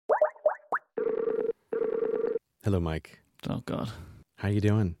Hello, Mike. Oh, God. How you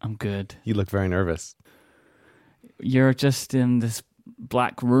doing? I'm good. You look very nervous. You're just in this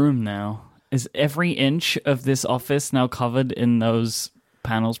black room now. Is every inch of this office now covered in those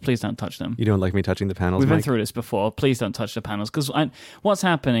panels? Please don't touch them. You don't like me touching the panels, We've been Mike? through this before. Please don't touch the panels. Because what's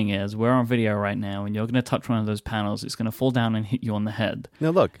happening is we're on video right now, and you're going to touch one of those panels. It's going to fall down and hit you on the head. No,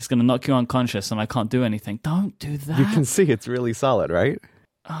 look. It's going to knock you unconscious, and I can't do anything. Don't do that. You can see it's really solid, right?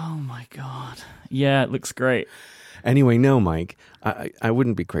 Oh, my God. Yeah, it looks great. Anyway, no, Mike. I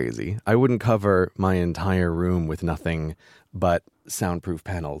wouldn't be crazy. I wouldn't cover my entire room with nothing but soundproof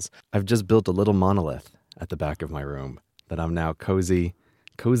panels. I've just built a little monolith at the back of my room that I'm now cozy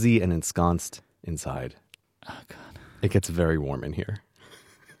and ensconced inside. Oh, God. It gets very warm in here.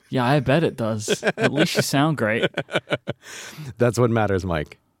 Yeah, I bet it does. At least you sound great. That's what matters,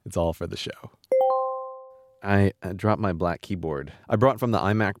 Mike. It's all for the show. I dropped my black keyboard. I brought from the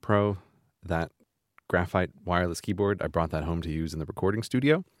iMac Pro that graphite wireless keyboard. I brought that home to use in the recording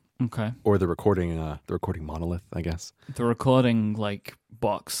studio. Okay. Or the recording monolith, I guess. The recording,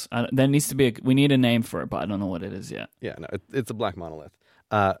 box. There needs to be we need a name for it, but I don't know what it is yet. Yeah, no, it's a black monolith,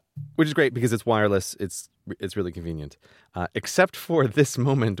 which is great because it's wireless. It's really convenient, except for this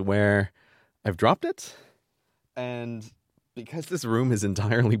moment where I've dropped it, and because this room is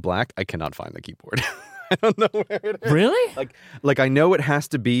entirely black, I cannot find the keyboard. I don't know where it is. Really? Like I know it has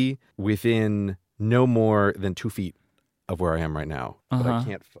to be within no more than 2 feet of where I am right now, but I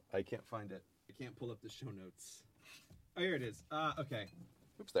can't find it. I can't pull up the show notes. Oh, here it is. Okay.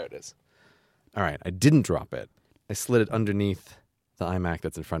 Oops, there it is. All right, I didn't drop it. I slid it underneath the iMac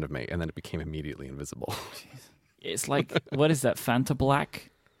that's in front of me, and then it became immediately invisible. It's like, what is that, Fanta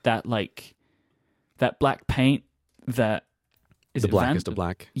Black? That black paint that... Is the it blackest of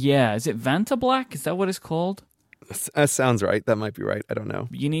black. Yeah, is it Vanta Black? Is that what it's called? That sounds right. That might be right. I don't know.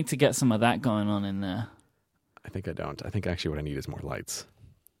 You need to get some of that going on in there. I think I don't. I think actually what I need is more lights.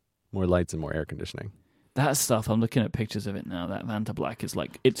 More lights and more air conditioning. That stuff, I'm looking at pictures of it now. That Vanta Black is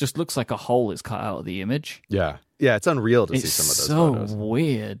it just looks like a hole is cut out of the image. Yeah. Yeah, it's unreal to see some of those photos. It's so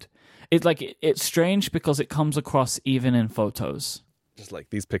weird. It's strange because it comes across even in photos. Just like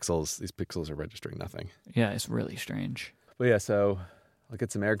these pixels are registering nothing. Yeah, it's really strange. But yeah, so I'll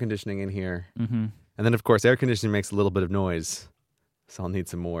get some air conditioning in here. Mm-hmm. And then, of course, air conditioning makes a little bit of noise. So I'll need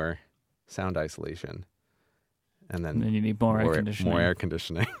some more sound isolation. And then you need more air conditioning. More air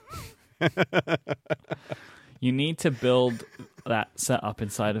conditioning. You need to build that setup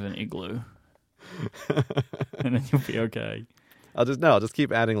inside of an igloo. And then you'll be okay. I'll just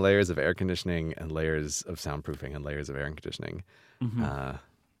keep adding layers of air conditioning and layers of soundproofing and layers of air conditioning. Mm-hmm.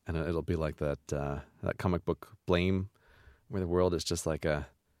 And it'll be like that comic book Blame, where the world is just like a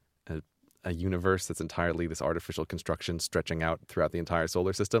universe that's entirely this artificial construction stretching out throughout the entire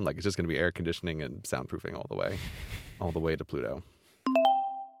solar system. Like it's just going to be air conditioning and soundproofing all the way to Pluto.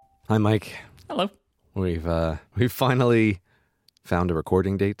 Hi, Mike. Hello. We've finally found a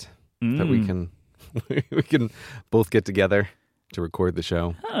recording date that we can both get together to record the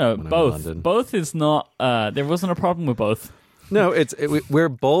show. Oh, both. Both is not. There wasn't a problem with both. No, we're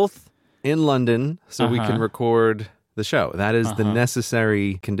both in London, so we can record the show. That is the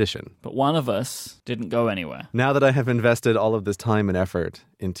necessary condition. But one of us didn't go anywhere. Now that I have invested all of this time and effort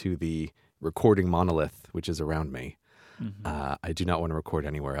into the recording monolith, which is around me, I do not want to record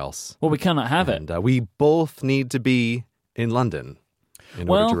anywhere else. Well, we cannot have it. And we both need to be in London in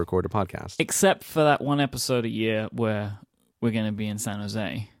order to record a podcast. Except for that one episode a year where we're going to be in San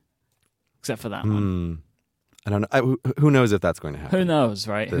Jose. Except for that one. I don't know. Who knows if that's going to happen? Who knows,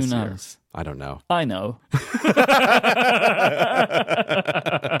 right? Who knows? Year. I don't know. I know.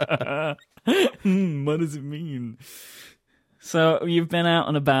 What does it mean? So you've been out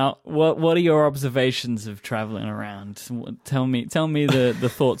and about. What are your observations of traveling around? Tell me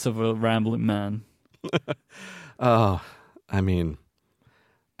the thoughts of a rambling man. Oh, I mean,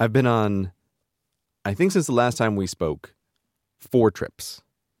 I've been on, I think since the last time we spoke, 4 trips.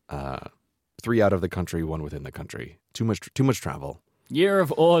 3 out of the country, 1 within the country. Too much travel. Year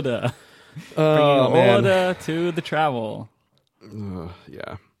of order. Oh, Bringing order to the travel.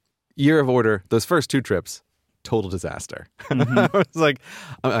 Yeah. Year of order. Those first 2 trips, total disaster. I was like,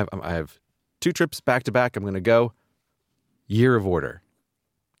 I have 2 trips back to back. I'm going to go. Year of order.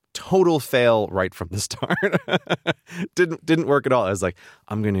 Total fail right from the start. Didn't work at all. I was like,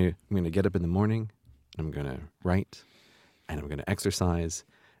 I'm going to get up in the morning. I'm going to write. And I'm going to exercise.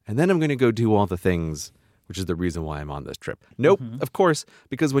 And then I'm going to go do all the things, which is the reason why I'm on this trip. Nope, of course,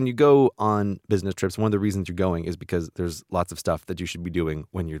 because when you go on business trips, one of the reasons you're going is because there's lots of stuff that you should be doing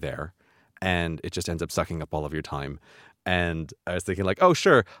when you're there. And it just ends up sucking up all of your time. And I was thinking like, oh,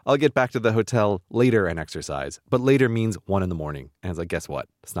 sure, I'll get back to the hotel later and exercise. But later means 1 a.m. And I was like, guess what?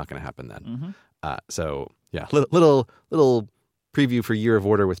 It's not going to happen then. So yeah, little preview for Year of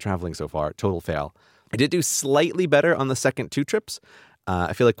Order with traveling so far. Total fail. I did do slightly better on the second 2 trips.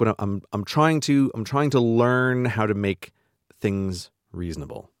 I feel like when I'm trying to learn how to make things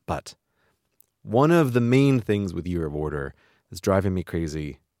reasonable. But one of the main things with Year of Order that's driving me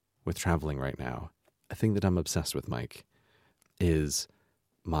crazy with traveling right now, a thing that I'm obsessed with, Mike, is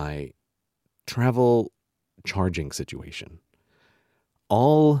my travel charging situation.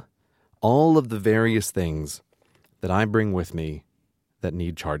 All of the various things that I bring with me that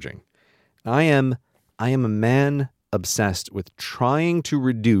need charging. I am a man obsessed with trying to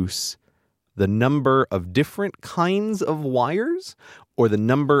reduce the number of different kinds of wires or the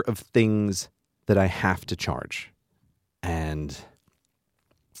number of things that I have to charge. And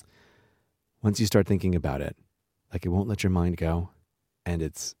once you start thinking about it, like it won't let your mind go, and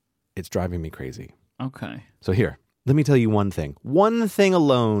it's driving me crazy. Okay. So here, let me tell you one thing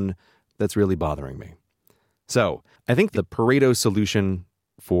alone that's really bothering me. So I think the Pareto solution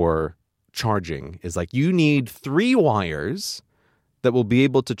for charging is like you need 3 wires that will be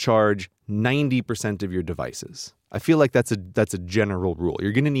able to charge 90% of your devices. I feel like that's a general rule.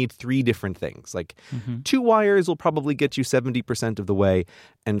 You're going to need 3 different things. Like 2 wires will probably get you 70% of the way,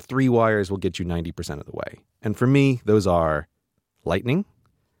 and 3 wires will get you 90% of the way. And for me, those are Lightning,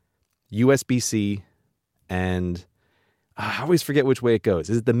 USB-C, and I always forget which way it goes.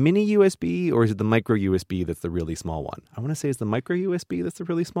 Is it the mini USB or is it the micro USB that's the really small one? I want to say it's the micro USB that's the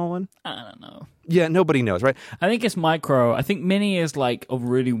really small one. I don't know. Yeah, nobody knows, right? I think it's micro. I think mini is like a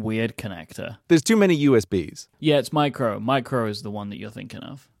really weird connector. There's too many USBs. Yeah, it's micro. Micro is the one that you're thinking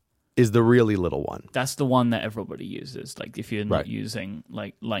of. Is the really little one. That's the one that everybody uses. Like if you're not Right. using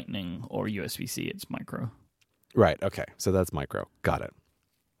like Lightning or USB-C, it's micro. Right, okay. So that's micro. Got it.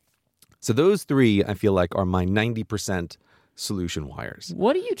 So those 3, I feel like, are my 90% solution wires.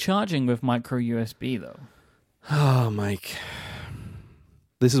 What are you charging with micro USB though? Oh, Mike.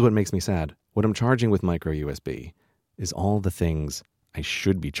 This is what makes me sad. What I'm charging with micro USB is all the things I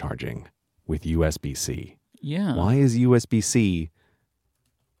should be charging with USB-C. Yeah. Why is USB-C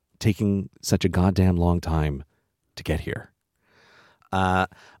taking such a goddamn long time to get here? I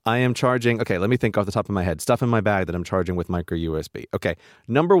am charging, okay, let me think off the top of my head. Stuff in my bag that I'm charging with micro USB. Okay,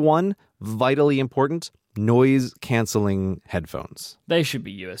 number 1, vitally important, noise canceling headphones. They should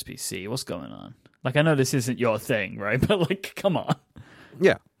be USB-C. What's going on? Like, I know this isn't your thing, right? But like, come on.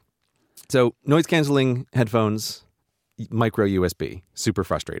 Yeah. So noise canceling headphones, micro USB, super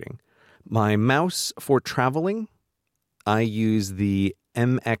frustrating. My mouse for traveling, I use the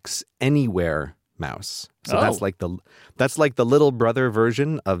MX Anywhere mouse. So that's like the little brother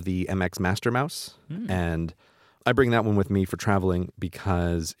version of the MX Master Mouse. And I bring that one with me for traveling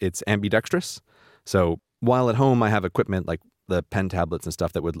because it's ambidextrous. So while at home I have equipment like the pen tablets and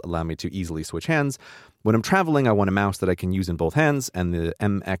stuff that would allow me to easily switch hands. When I'm traveling, I want a mouse that I can use in both hands, and the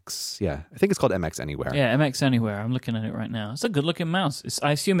MX, I think it's called MX Anywhere. Yeah, MX Anywhere. I'm looking at it right now. It's a good looking mouse.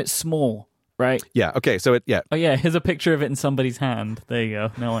 I assume it's small, right? Yeah, okay, so Oh yeah, here's a picture of it in somebody's hand. There you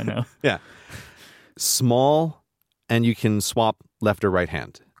go. Now I know. Yeah. Small, and you can swap left or right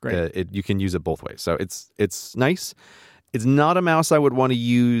hand. Great. You can use it both ways. So it's nice. It's not a mouse I would want to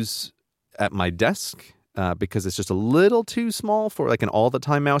use at my desk because it's just a little too small for like an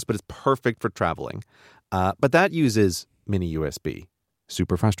all-the-time mouse, but it's perfect for traveling. But that uses mini USB.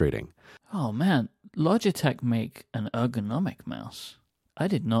 Super frustrating. Oh man, Logitech make an ergonomic mouse. I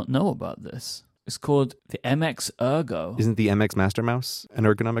did not know about this. It's called the MX Ergo. Isn't the MX Master Mouse an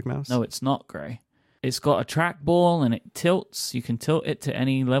ergonomic mouse? No, it's not, Gray. It's got a trackball and it tilts. You can tilt it to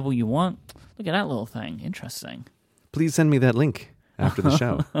any level you want. Look at that little thing. Interesting. Please send me that link after the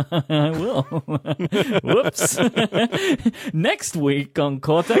show. I will. Whoops. Next week on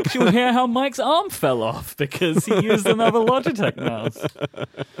Cortex, you'll hear how Mike's arm fell off because he used another Logitech mouse.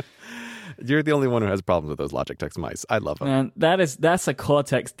 You're the only one who has problems with those Logitech mice. I love them. Man, that's a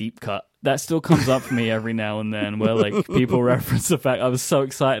Cortex deep cut. That still comes up for me every now and then where like people reference the fact I was so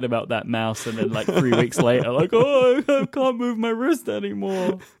excited about that mouse and then like 3 weeks later like, oh, I can't move my wrist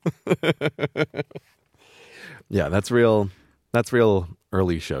anymore. Yeah, that's real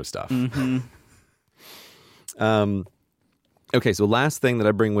early show stuff. Mm-hmm. Okay, so last thing that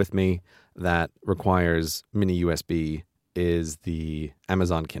I bring with me that requires mini USB is the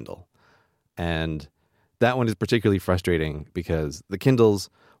Amazon Kindle. And that one is particularly frustrating because the Kindles,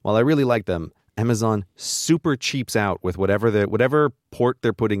 while I really like them, Amazon super cheaps out with whatever port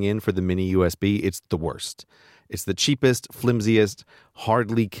they're putting in for the mini USB. It's the worst. It's the cheapest, flimsiest,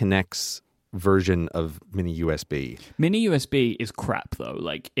 hardly connects version of mini USB. Mini USB is crap, though.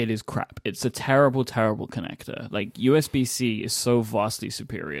 Like, it is crap. It's a terrible, terrible connector. Like, USB-C is so vastly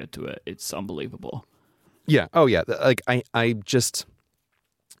superior to it. It's unbelievable. Yeah. Oh, yeah. Like, I just...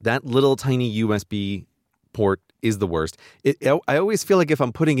 That little tiny USB port is the worst. I always feel like if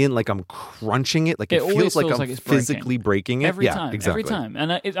I'm putting in, like I'm crunching it, like it feels like I'm it's physically breaking it. Every time. Exactly. Every time.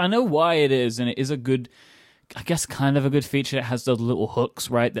 And I know why it is, and it is a good... I guess kind of a good feature. It has those little hooks,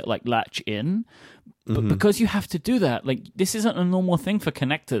 right, that like latch in. But because you have to do that, like this isn't a normal thing for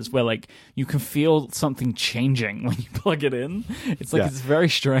connectors where like you can feel something changing when you plug it in. It's like it's very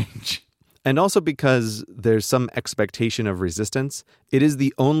strange. And also because there's some expectation of resistance, it is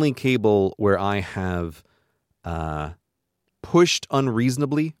the only cable where I have pushed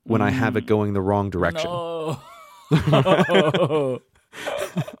unreasonably when I have it going the wrong direction. No.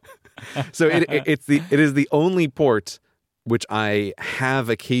 So it is the only port which I have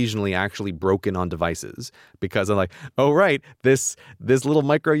occasionally actually broken on devices because I'm like, oh right, this little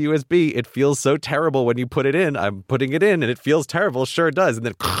micro USB, it feels so terrible when you put it in. I'm putting it in and it feels terrible. Sure it does. And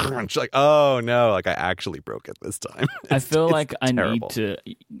then crunch, like, oh no, like I actually broke it this time. I feel like I terrible. need to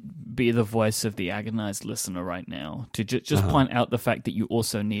be the voice of the agonized listener right now to just point out the fact that you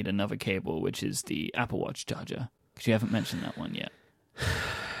also need another cable, which is the Apple Watch charger, because you haven't mentioned that one yet.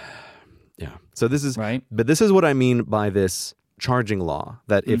 Yeah. So this is right. But this is what I mean by this charging law,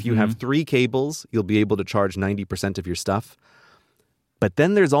 that if you have 3 cables, you'll be able to charge 90% of your stuff. But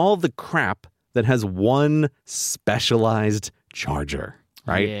then there's all the crap that has one specialized charger,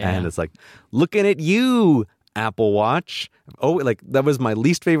 right? Yeah. And it's like, looking at you, Apple Watch. Oh, like that was my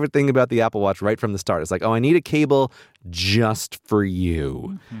least favorite thing about the Apple Watch right from the start. It's like, oh, I need a cable just for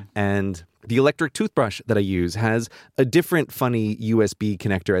you. And the electric toothbrush that I use has a different funny USB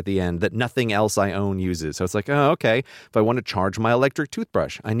connector at the end that nothing else I own uses. So it's like, oh, okay, if I want to charge my electric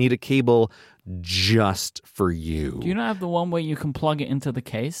toothbrush, I need a cable just for you. Do you not have the one where you can plug it into the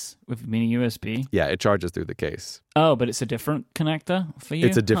case with mini USB? Yeah, it charges through the case. Oh, but it's a different connector for you?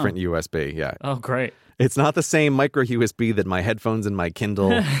 It's a different USB, yeah. Oh, great. It's not the same micro USB that my headphones and my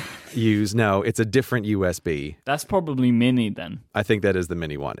Kindle use. No, it's a different USB. That's probably mini then. I think that is the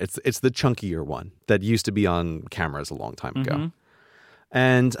mini one. It's the chunkier one that used to be on cameras a long time ago.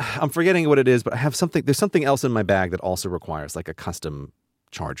 And I'm forgetting what it is, but I have something. There's something else in my bag that also requires like a custom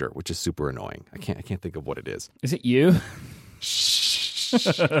charger, which is super annoying. I can't think of what it is. Is it you? Don't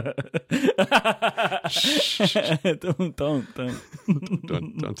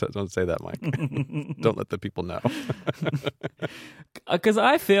say that, Mike. Don't let the people know. Because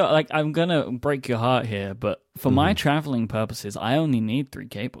I feel like I'm gonna break your heart here, but for my traveling purposes, I only need 3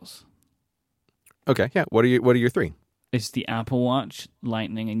 cables. Okay, yeah. What are your 3? It's the Apple Watch,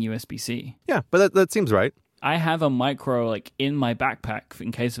 Lightning, and USB-C. Yeah, but that seems right. I have a micro like in my backpack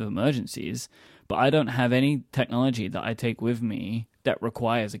in case of emergencies, but I don't have any technology that I take with me that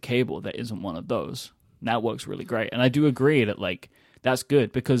requires a cable that isn't one of those. That works really great. And I do agree that like that's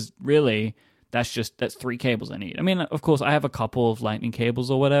good because really that's 3 cables I need. I mean, of course, I have a couple of lightning cables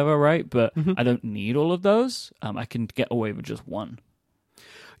or whatever, right? But I don't need all of those. I can get away with just one.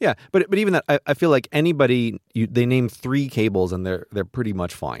 Yeah, but even that, I feel like anybody, they name 3 cables and they're pretty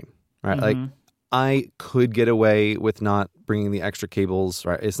much fine, right? Like I could get away with not bringing the extra cables,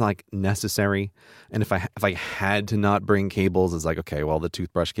 right? It's not like necessary. And if I had to not bring cables, it's like, okay, well, the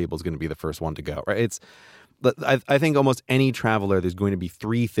toothbrush cable is going to be the first one to go, right? I think almost any traveler, there's going to be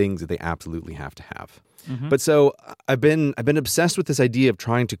 3 things that they absolutely have to have. But so I've been obsessed with this idea of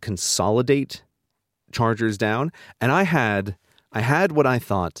trying to consolidate chargers down, and I had what I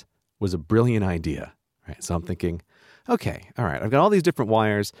thought was a brilliant idea, right? So I'm thinking, okay, all right, I've got all these different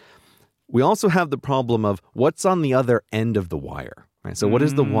wires. We also have the problem of what's on the other end of the wire, right? So what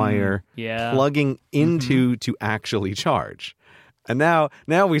is the wire plugging into to actually charge? And now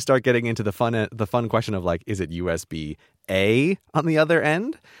we start getting into the fun question of like, is it USB-A on the other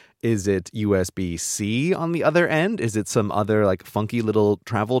end? Is it USB-C on the other end? Is it some other like funky little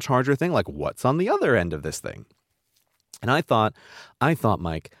travel charger thing? Like what's on the other end of this thing? And I thought,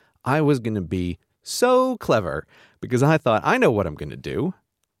 Mike, I was going to be so clever because I thought, I know what I'm going to do.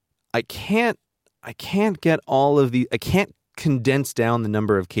 I can't get all of I can't condense down the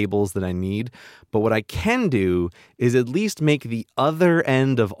number of cables that I need, but what I can do is at least make the other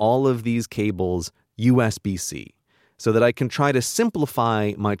end of all of these cables USB-C so that I can try to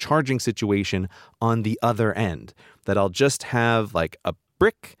simplify my charging situation on the other end, that I'll just have like a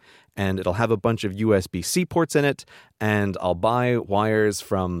brick and it'll have a bunch of USB-C ports in it, and I'll buy wires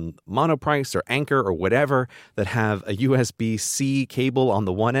from Monoprice or Anker or whatever that have a USB-C cable on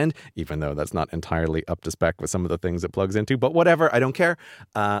the one end, even though that's not entirely up to spec with some of the things it plugs into, but whatever, I don't care.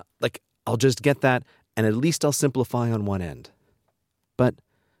 Like I'll just get that, and at least I'll simplify on one end. But,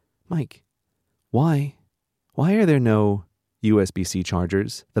 Mike, why are there no USB-C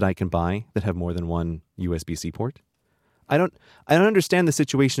chargers that I can buy that have more than one USB-C port? I don't understand the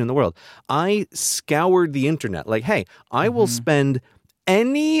situation in the world. I scoured the internet like, hey, I will spend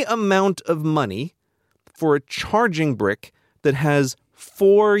any amount of money for a charging brick that has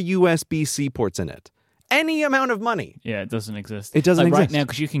 4 USB-C ports in it. Any amount of money. Yeah, it doesn't exist. It doesn't exist. Right now,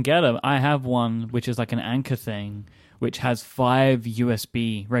 because you can get them. I have one, which is like an Anker thing, which has 5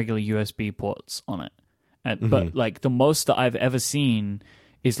 regular USB ports on it. But like the most that I've ever seen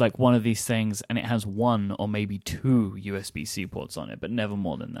is like one of these things, and it has 1 or maybe 2 USB-C ports on it, but never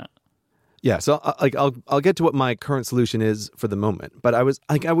more than that. Yeah, so I'll get to what my current solution is for the moment. But I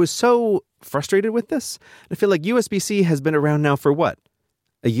was so frustrated with this. I feel like USB-C has been around now for what?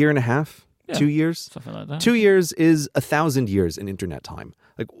 A year and a half? Yeah, 2 years? Something like that. 2 years is 1,000 years in internet time.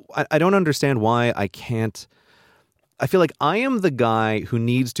 Like, I don't understand why I can't. I feel like I am the guy who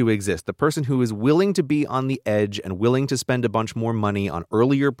needs to exist, the person who is willing to be on the edge and willing to spend a bunch more money on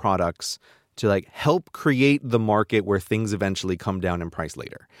earlier products to like help create the market where things eventually come down in price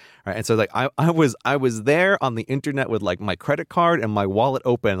later. Right? And so like I was there on the internet with like my credit card and my wallet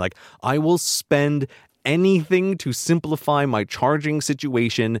open. Like I will spend anything to simplify my charging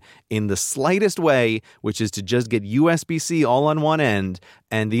situation in the slightest way, which is to just get USB-C all on one end.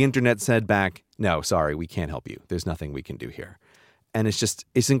 And the internet said back, no, sorry, we can't help you. There's nothing we can do here. And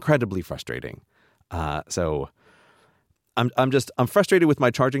it's incredibly frustrating. So I'm frustrated with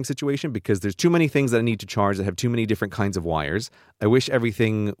my charging situation because there's too many things that I need to charge that have too many different kinds of wires. I wish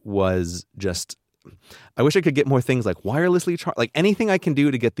everything was just, I wish I could get more things like wirelessly charge, like anything I can do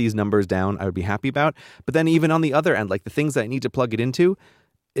to get these numbers down, I would be happy about. But then even on the other end, like the things that I need to plug it into,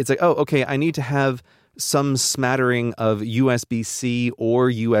 it's like, oh, okay, I need to have some smattering of USB-C or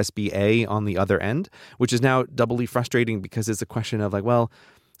USB-A on the other end, which is now doubly frustrating because it's a question of like, well,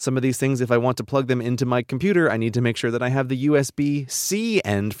 some of these things, if I want to plug them into my computer, I need to make sure that I have the USB-C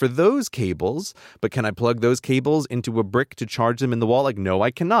end for those cables. But can I plug those cables into a brick to charge them in the wall? Like, no, I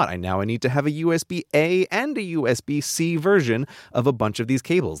cannot. I need to have a USB-A and a USB-C version of a bunch of these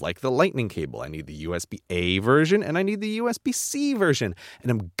cables, like the Lightning cable. I need the USB-A version and I need the USB-C version. And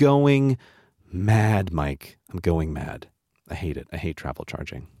I'm going mad, Mike. I'm going mad. I hate it. I hate travel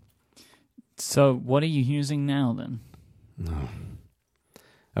charging. So what are you using now then? No.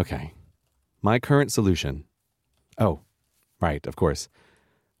 Okay. My current solution. Oh, right, of course.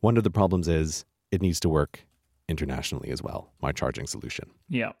 One of the problems is it needs to work internationally as well, my charging solution.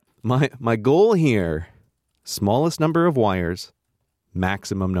 Yeah. My goal here, smallest number of wires,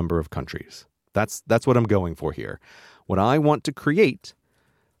 maximum number of countries. That's what I'm going for here. What I want to create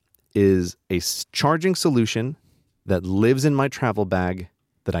is a charging solution that lives in my travel bag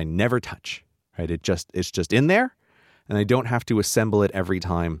that I never touch. Right? It's just in there. And I don't have to assemble it every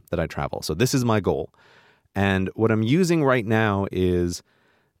time that I travel. So this is my goal. And what I'm using right now is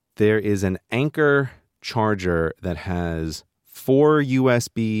there is an Anker charger that has 4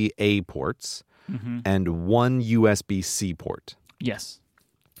 USB-A ports and 1 USB-C port. Yes.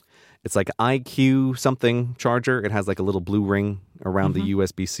 It's like IQ something charger. It has like a little blue ring around the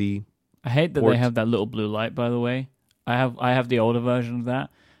USB-C. I hate that they have that little blue light, by the way. I have the older version of that,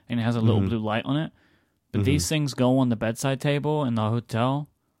 and it has a little blue light on it. But these things go on the bedside table in the hotel,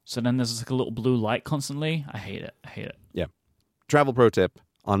 so then there's like a little blue light constantly. I hate it. Yeah. Travel pro tip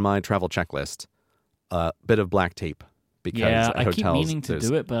on my travel checklist, a bit of black tape. Because yeah, at I keep hotels, meaning to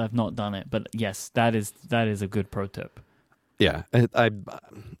do it, but I've not done it. But yes, that is a good pro tip. Yeah,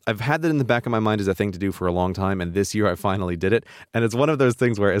 I've had that in the back of my mind as a thing to do for a long time, and this year I finally did it. And it's one of those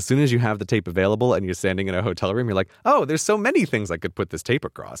things where as soon as you have the tape available and you're standing in a hotel room, you're like, oh, there's so many things I could put this tape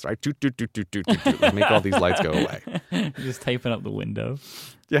across, right? Like make all these lights go away. Just taping up the window.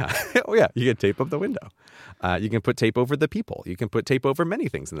 Yeah. Oh, yeah. You can tape up the window. You can put tape over the people. You can put tape over many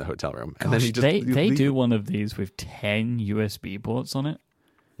things in the hotel room. And Gosh, then they do one of these with 10 USB ports on it.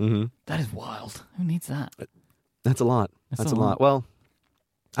 Mm-hmm. That is wild. Who needs that? That's a lot. That's a lot. Well,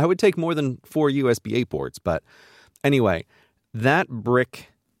 I would take more than 4 USB-A ports, but anyway, that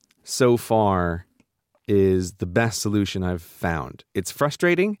brick so far is the best solution I've found. It's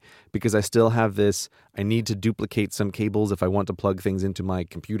frustrating because I still have this, I need to duplicate some cables if I want to plug things into my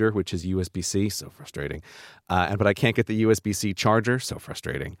computer, which is USB-C, so frustrating. But I can't get the USB-C charger, so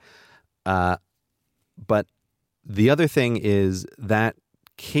frustrating. But the other thing is that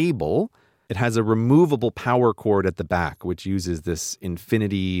cable, it has a removable power cord at the back, which uses this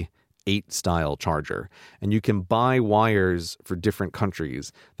Infinity 8 style charger. And you can buy wires for different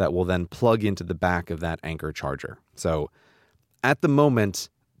countries that will then plug into the back of that Anker charger. So at the moment,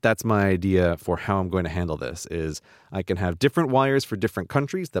 that's my idea for how I'm going to handle this is I can have different wires for different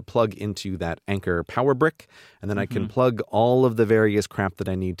countries that plug into that Anker power brick, and then I can plug all of the various crap that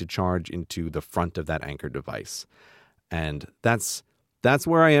I need to charge into the front of that Anker device. And that's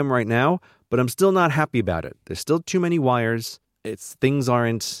where I am right now, but I'm still not happy about it. There's still too many wires. Things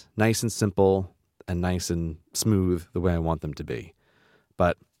aren't nice and simple and nice and smooth the way I want them to be.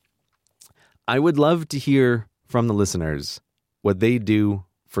 But I would love to hear from the listeners what they do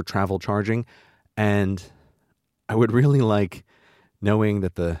for travel charging, and I would really like knowing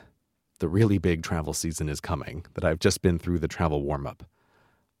that the really big travel season is coming, that I've just been through the travel warm-up.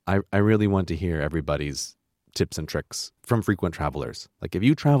 I really want to hear everybody's tips and tricks from frequent travelers. Like, if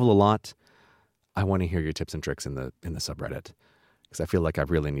you travel a lot, I want to hear your tips and tricks in the subreddit, because I feel like I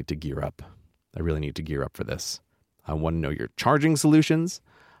really need to gear up. I really need to gear up for this. I want to know your charging solutions.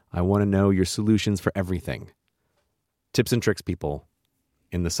 I want to know your solutions for everything. Tips and tricks, people,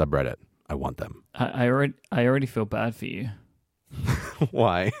 in the subreddit. I want them. I already feel bad for you.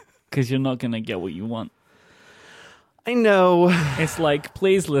 Why? Because you're not going to get what you want. I know. It's like,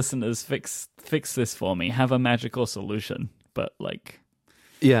 please, listeners, fix this for me. Have a magical solution. But, like...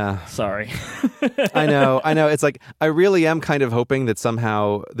 Yeah. Sorry. I know. It's like, I really am kind of hoping that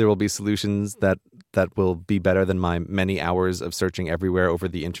somehow there will be solutions that will be better than my many hours of searching everywhere over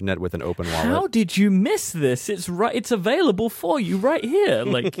the internet with an open wallet. How did you miss this? It's available for you right here.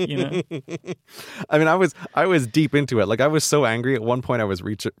 Like, you know. I mean, I was deep into it. Like, I was so angry at one point I was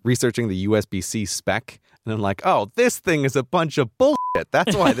researching the USB-C spec, and I'm like, oh, this thing is a bunch of bullshit.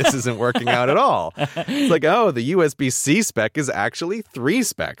 That's why this isn't working out at all. It's like, oh, the USB-C spec is actually 3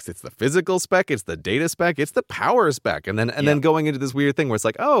 specs. It's the physical spec, it's the data spec, it's the power spec. And then going into this weird thing where it's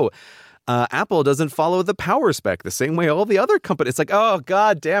like, oh, Apple doesn't follow the power spec the same way all the other companies. It's like, oh,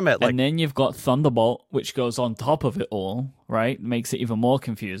 God damn it. Like, and then you've got Thunderbolt, which goes on top of it all, right? Makes it even more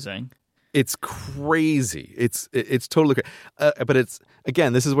confusing. It's crazy. It's totally crazy. But it's,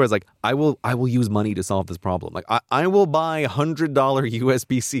 again, this is where it's like, I will use money to solve this problem. Like, I will buy $100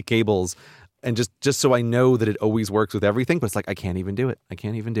 USB-C cables, and just so I know that it always works with everything. But it's like, I can't even do it.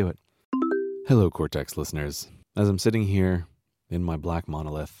 Hello, Cortex listeners. As I'm sitting here in my black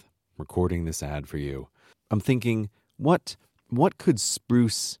monolith recording this ad for you, I'm thinking, what could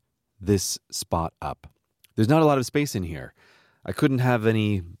spruce this spot up? There's not a lot of space in here. I couldn't have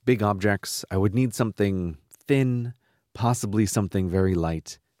any big objects. I would need something thin, possibly something very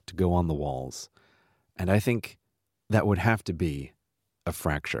light to go on the walls. And I think that would have to be a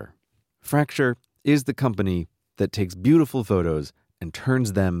Fracture. Fracture is the company that takes beautiful photos and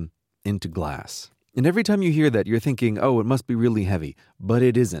turns them into glass. And every time you hear that, you're thinking, oh, it must be really heavy. But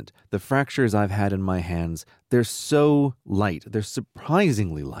it isn't. The Fractures I've had in my hands, they're so light. They're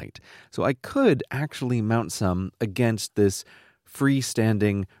surprisingly light. So I could actually mount some against this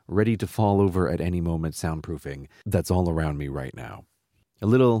freestanding, ready to fall over at any moment soundproofing that's all around me right now. A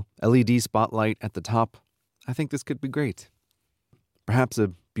little LED spotlight at the top. I think this could be great. Perhaps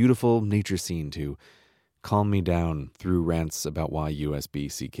a beautiful nature scene to calm me down through rants about why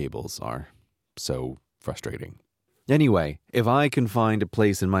USB-C cables are so frustrating. Anyway, if I can find a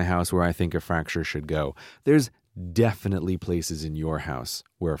place in my house where I think a Fracture should go, there's definitely places in your house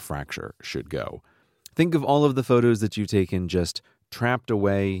where a Fracture should go. Think of all of the photos that you've taken just trapped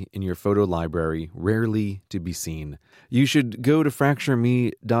away in your photo library, rarely to be seen. You should go to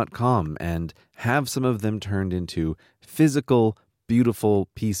fractureme.com and have some of them turned into physical, beautiful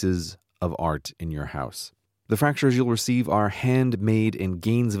pieces of art in your house. The Fractures you'll receive are handmade in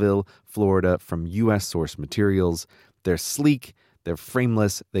Gainesville, Florida from U.S. source materials. They're sleek, they're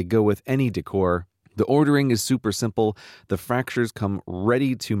frameless, they go with any decor. The ordering is super simple. The Fractures come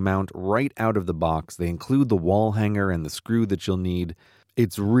ready to mount right out of the box. They include the wall hanger and the screw that you'll need.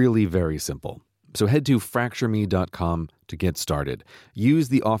 It's really very simple. So head to fractureme.com to get started. Use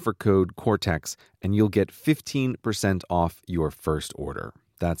the offer code Cortex and you'll get 15% off your first order.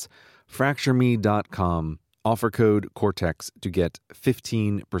 That's fractureme.com, offer code Cortex to get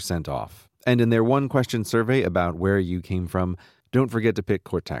 15% off. And in their one question survey about where you came from, don't forget to pick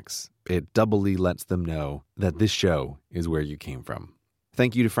Cortex. It doubly lets them know that this show is where you came from.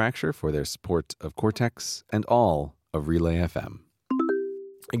 Thank you to Fracture for their support of Cortex and all of Relay FM.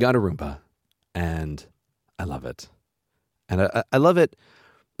 I got a Roomba, and I love it. And I love it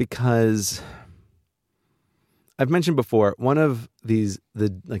because I've mentioned before, one of these, the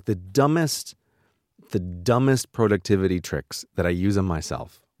dumbest productivity tricks that I use on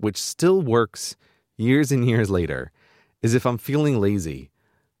myself, which still works years and years later, is if I'm feeling lazy,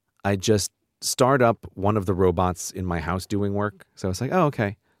 I just start up one of the robots in my house doing work. So it's like, oh,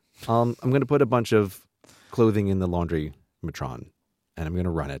 okay. I'm going to put a bunch of clothing in the laundry matron. and I'm going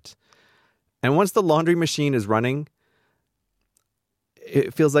to run it. And once the laundry machine is running,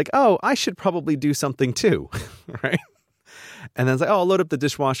 it feels like, oh, I should probably do something too, right? And then it's like, oh, I'll load up the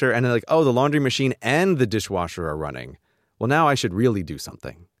dishwasher. And then like, oh, the laundry machine and the dishwasher are running. Well, now I should really do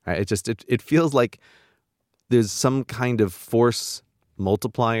something. Right? It feels like there's some kind of force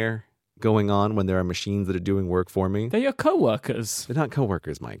multiplier going on when there are machines that are doing work for me. They're your coworkers. They're not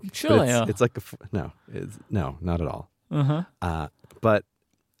coworkers, Mike. Sure they are. It's like no, not at all. Uh-huh. But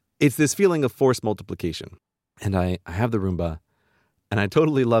it's this feeling of force multiplication. And I have the Roomba, and I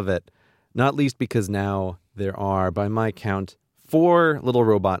totally love it, not least because now there are, by my count, 4 little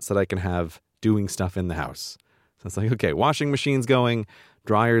robots that I can have doing stuff in the house. So it's like, okay, washing machine's going,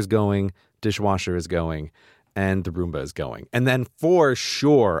 dryer's going, dishwasher is going, and the Roomba is going. And then for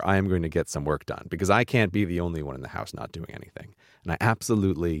sure, I am going to get some work done because I can't be the only one in the house not doing anything. And I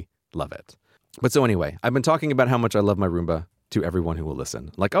absolutely love it. But so anyway, I've been talking about how much I love my Roomba to everyone who will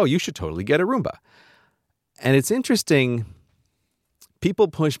listen. Like, oh, you should totally get a Roomba. And it's interesting, people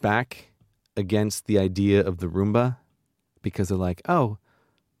push back against the idea of the Roomba because they're like, oh,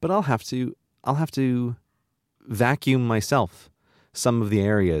 but I'll have to vacuum myself some of the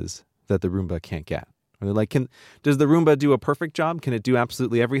areas that the Roomba can't get. Or they're like, does the Roomba do a perfect job? Can it do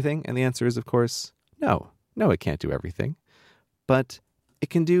absolutely everything? And the answer is, of course, no. No, it can't do everything. But it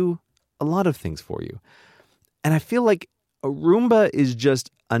can do a lot of things for you. And I feel like a Roomba is just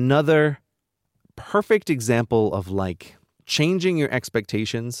another perfect example of like changing your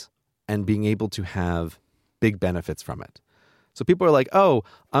expectations and being able to have big benefits from it. So people are like, oh,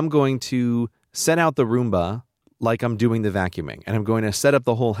 I'm going to set out the Roomba like I'm doing the vacuuming, and I'm going to set up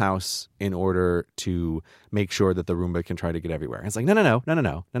the whole house in order to make sure that the Roomba can try to get everywhere. And it's like,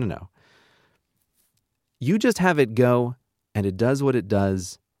 no. You just have it go, and it does what it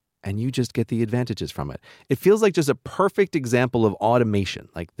does, and you just get the advantages from it. It feels like just a perfect example of automation.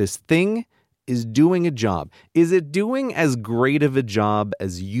 Like this thing is doing a job. Is it doing as great of a job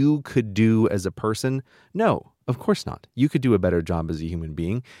as you could do as a person? No, of course not. You could do a better job as a human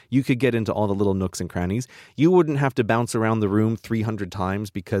being. You could get into all the little nooks and crannies. You wouldn't have to bounce around the room 300 times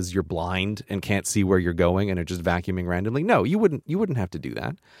because you're blind and can't see where you're going and are just vacuuming randomly. No, you wouldn't have to do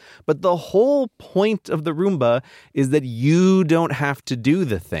that. But the whole point of the Roomba is that you don't have to do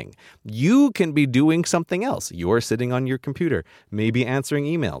the thing. You can be doing something else. You're sitting on your computer, maybe answering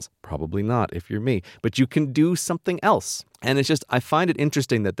emails. Probably not if you're me, but you can do something else. And it's just, I find it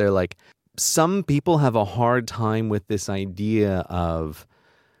interesting that they're like, some people have a hard time with this idea of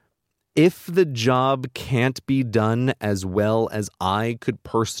if the job can't be done as well as I could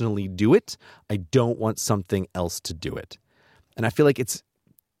personally do it, I don't want something else to do it. And I feel like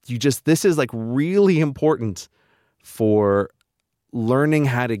this is like really important for learning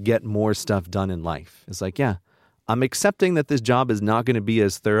how to get more stuff done in life. It's like, yeah, I'm accepting that this job is not going to be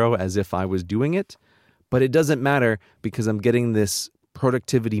as thorough as if I was doing it, but it doesn't matter because I'm getting this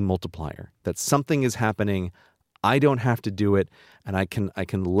productivity multiplier, that something is happening. I don't have to do it, and I can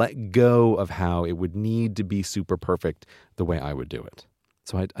let go of how it would need to be super perfect the way I would do it.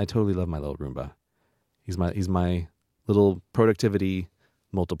 So I totally love my little Roomba. He's my little productivity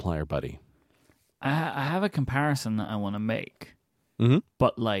multiplier buddy. I have a comparison that I want to make,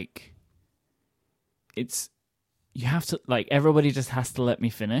 but like, you have to, like, everybody just has to let me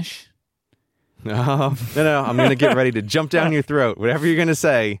finish. No, I'm going to get ready to jump down your throat. Whatever you're going to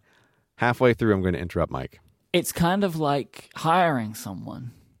say, halfway through, I'm going to interrupt Mike. It's kind of like hiring someone.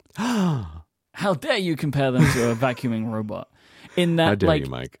 How dare you compare them to a vacuuming robot? In that, how dare like,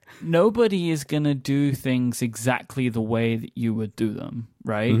 you, Mike? Nobody is going to do things exactly the way that you would do them,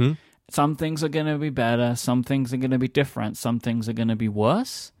 right? Mm-hmm. Some things are going to be better. Some things are going to be different. Some things are going to be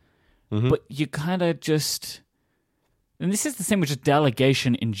worse. Mm-hmm. But you kind of just... And this is the same with just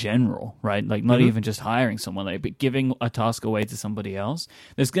delegation in general, right? Like not even just hiring someone, but giving a task away to somebody else.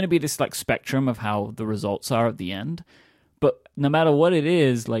 There's going to be this like spectrum of how the results are at the end. But no matter what it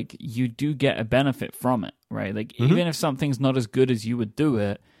is, like you do get a benefit from it, right? Like even if something's not as good as you would do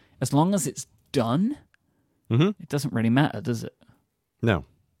it, as long as it's done, it doesn't really matter, does it? No.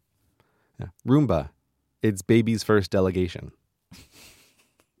 Yeah. Roomba, it's baby's first delegation.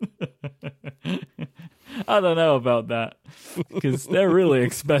 I don't know about that because they're really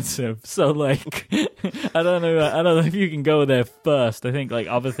expensive. So like, I don't know if you can go there first. I think like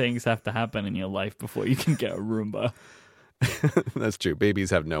other things have to happen in your life before you can get a Roomba. That's true. Babies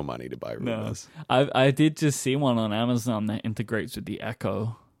have no money to buy Roombas. No. I did just see one on Amazon that integrates with the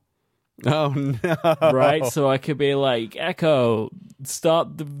Echo. Oh no! Right, so I could be like, Echo,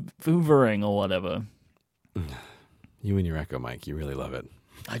 stop the hoovering or whatever. You and your Echo, Mike. You really love it.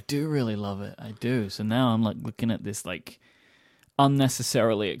 I do really love it. I do. So now I'm like looking at this like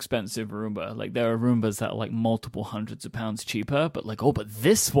unnecessarily expensive Roomba. Like there are Roombas that are like multiple hundreds of pounds cheaper, but like, oh, but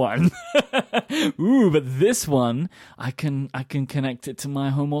this one, but this one, I can connect it to my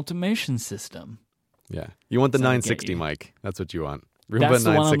home automation system. Yeah. You want the So I get 960, you. Mike. That's what you want. Roomba That's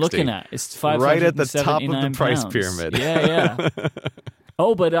the 960. one I'm looking at. It's £579. Right at the top of the price pyramid. Yeah.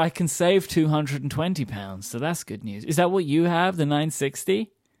 Oh, but I can save £220, so that's good news. Is that what you have, the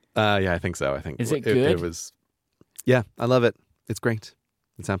 960? Yeah, I think so. I think Is it It good? was. Yeah, I love it. It's great.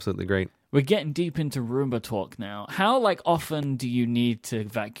 It's absolutely great. We're getting deep into Roomba talk now. How like often do you need to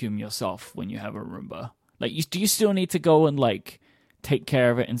vacuum yourself when you have a Roomba? Like, do you still need to go and like take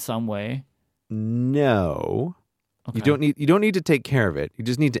care of it in some way? No, Okay. you don't need to take care of it. You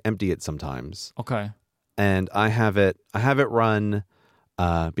just need to empty it sometimes. Okay. And I have it run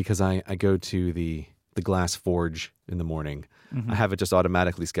because I go to the glass forge in the morning. Mm-hmm. I have it just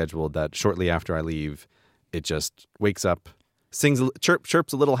automatically scheduled that shortly after I leave, it just wakes up,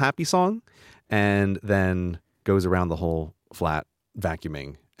 chirps a little happy song, and then goes around the whole flat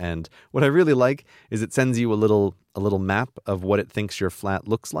vacuuming. And what I really like is it sends you a little map of what it thinks your flat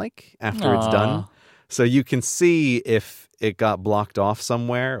looks like after it's done. So you can see if it got blocked off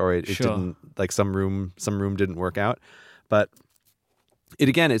somewhere or it Sure. didn't, like some room didn't work out. But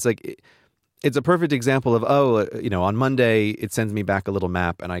it's like it's a perfect example of, on Monday it sends me back a little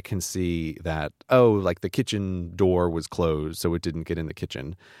map and I can see that, like the kitchen door was closed, so it didn't get in the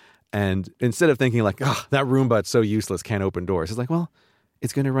kitchen. And instead of thinking like, that Roomba, it's so useless, can't open doors. It's like, well,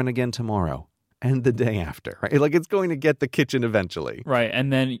 it's going to run again tomorrow and the day after, right? Like it's going to get the kitchen eventually. Right,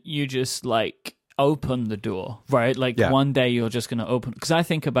 and then you just like open the door, right? Like one day you're just going to open, because I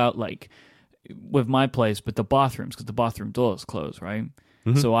think about like with my place, but the bathrooms, because the bathroom doors close, right?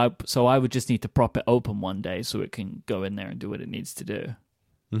 Mm-hmm. So I would just need to prop it open one day so it can go in there and do what it needs to do.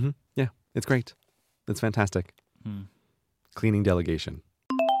 Mm-hmm. Yeah, it's great. It's fantastic. Cleaning delegation.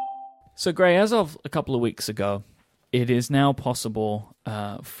 So, Gray, as of a couple of weeks ago, it is now possible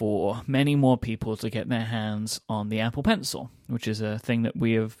for many more people to get their hands on the Apple Pencil, which is a thing that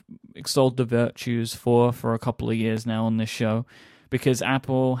we have extolled the virtues for a couple of years now on this show, because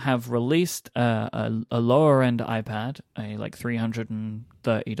Apple have released a lower-end iPad, a like $330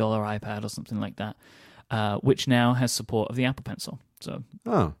 iPad or something like that, which now has support of the Apple Pencil. So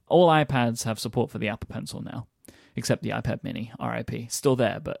all iPads have support for the Apple Pencil now, except the iPad Mini, RIP. Still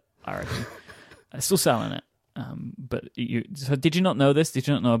there, but RIP. Still selling it. So did you not know this? Did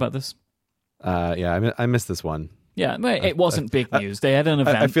you not know about this? Yeah, I missed this one. Yeah, it wasn't big news. They had an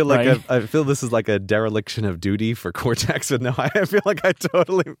event. I feel like right? I feel this is like a dereliction of duty for Cortex, but no, I feel like I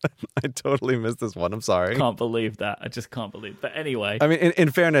totally missed this one. I'm sorry. Can't believe that. I just can't believe. But anyway, I mean,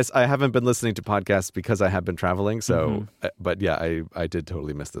 in fairness, I haven't been listening to podcasts because I have been traveling. So, but yeah, I did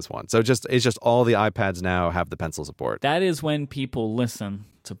totally miss this one. So it's just all the iPads now have the pencil support. that is when people listen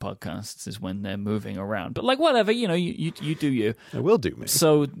to podcasts, is when they're moving around. But like whatever, you do you. It will do me.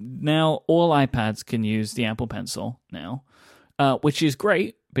 So now all iPads can use the Apple Pencil now, which is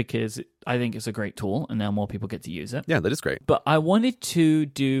great because I think it's a great tool, and now more people get to use it. Yeah, that is great. But I wanted to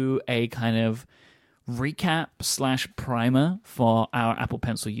do a kind of recap / primer for our Apple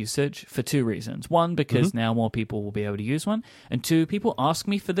Pencil usage for two reasons. One, because now more people will be able to use one. And two, people ask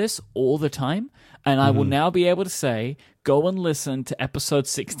me for this all the time. And I will now be able to say, go and listen to episode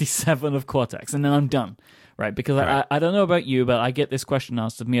 67 of Cortex. And then I'm done. Right? Because I don't know about you, but I get this question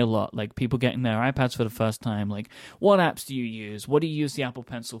asked of me a lot. Like people getting their iPads for the first time. Like, what apps do you use? What do you use the Apple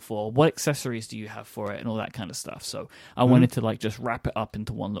Pencil for? What accessories do you have for it? And all that kind of stuff. So I wanted to like just wrap it up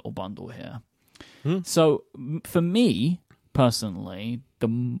into one little bundle here. So for me personally,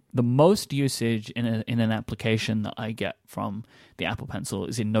 the most usage in an application that I get from the Apple Pencil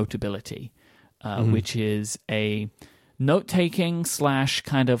is in Notability, which is a note-taking /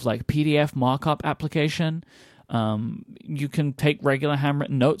 kind of like PDF markup application. You can take regular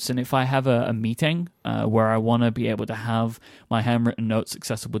handwritten notes, and if I have a meeting where I want to be able to have my handwritten notes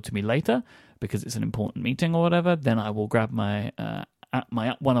accessible to me later because it's an important meeting or whatever, then I will grab my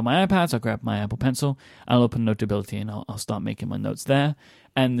one of my iPads, I'll grab my Apple Pencil, I'll open Notability, and I'll start making my notes there.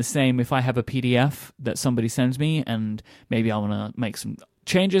 And the same if I have a PDF that somebody sends me and maybe I want to make some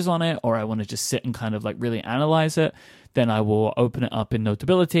changes on it, or I want to just sit and kind of like really analyze it, then I will open it up in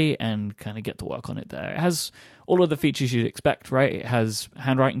Notability and kind of get to work on it there. It has all of the features you'd expect, right? It has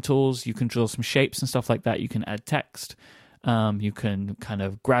handwriting tools, you can draw some shapes and stuff like that, you can add text. You can kind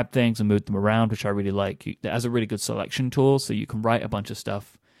of grab things and move them around, which I really like. It has a really good selection tool, so you can write a bunch of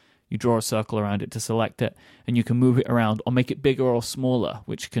stuff. You draw a circle around it to select it, and you can move it around or make it bigger or smaller,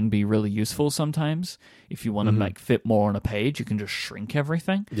 which can be really useful sometimes. If you want to make fit more on a page, you can just shrink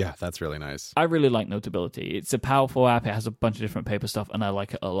everything. Yeah, that's really nice. I really like Notability. It's a powerful app. It has a bunch of different paper stuff, and I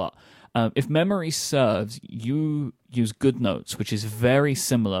like it a lot. If memory serves, you use GoodNotes, which is very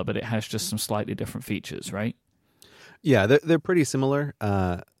similar, but it has just some slightly different features, right? Yeah, they're pretty similar.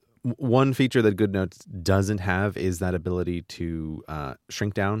 One feature that GoodNotes doesn't have is that ability to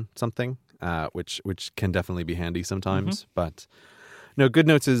shrink down something, which can definitely be handy sometimes. But no,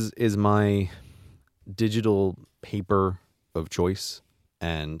 GoodNotes is my digital paper of choice,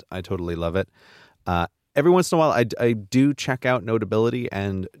 and I totally love it. Every once in a while, I do check out Notability,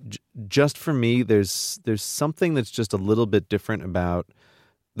 and just for me, there's something that's just a little bit different about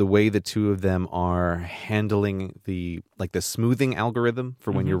the way the two of them are handling the smoothing algorithm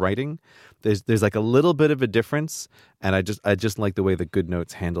for when you're writing. There's like a little bit of a difference, and I just like the way that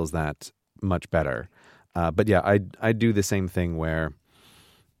GoodNotes handles that much better. But yeah, I do the same thing where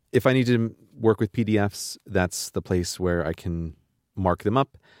if I need to work with PDFs, that's the place where I can mark them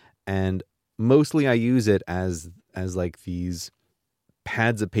up, and mostly I use it as like these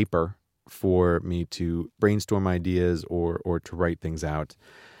pads of paper for me to brainstorm ideas or to write things out.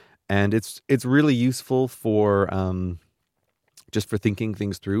 And it's really useful for just for thinking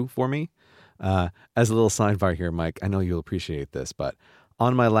things through for me. As a little sidebar here, Mike, I know you'll appreciate this, but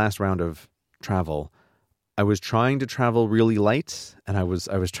on my last round of travel, I was trying to travel really light, and I was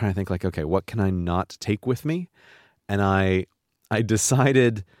trying to think like, okay, what can I not take with me? And I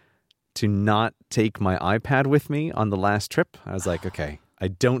decided to not take my iPad with me on the last trip. I was like, okay, I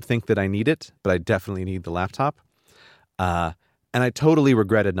don't think that I need it, but I definitely need the laptop. And I totally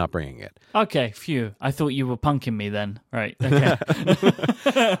regretted not bringing it. Okay, phew. I thought you were punking me then. Right, okay.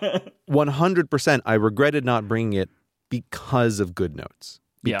 100%, I regretted not bringing it because of GoodNotes.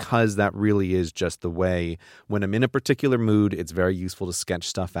 Because that really is just the way, when I'm in a particular mood, it's very useful to sketch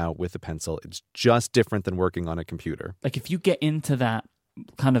stuff out with a pencil. It's just different than working on a computer. Like if you get into that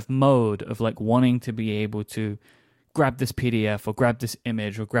kind of mode of like wanting to be able to grab this PDF or grab this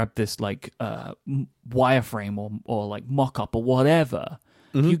image or grab this like wireframe or like mock-up or whatever,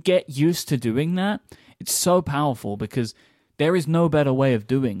 if you get used to doing that, it's so powerful because there is no better way of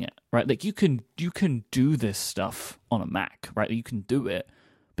doing it, right? Like you can do this stuff on a Mac, right? You can do it,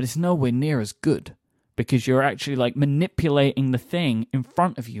 but it's nowhere near as good because you're actually like manipulating the thing in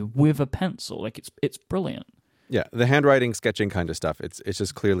front of you with a pencil. Like it's brilliant. Yeah, the handwriting, sketching kind of stuff, it's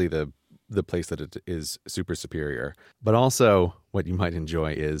just clearly the place that it is super superior. But also, what you might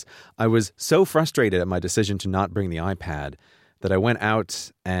enjoy is, I was so frustrated at my decision to not bring the iPad that I went out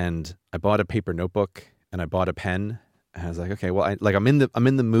and I bought a paper notebook and I bought a pen. And I was like, okay, well, I'm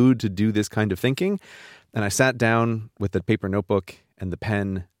in the mood to do this kind of thinking. And I sat down with the paper notebook and the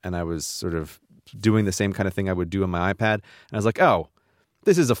pen, and I was sort of doing the same kind of thing I would do on my iPad. And I was like, oh,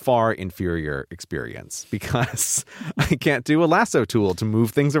 this is a far inferior experience because I can't do a lasso tool to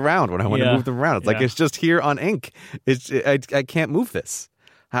move things around when I want to move them around. It's like it's just here on ink. I can't move this.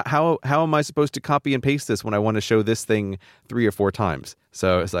 How am I supposed to copy and paste this when I want to show this thing 3 or 4 times?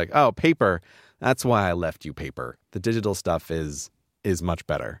 So it's like, oh, paper. That's why I left you paper. The digital stuff is much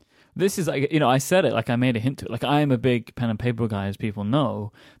better. This is like, I said it, like I made a hint to it. Like I am a big pen and paper guy, as people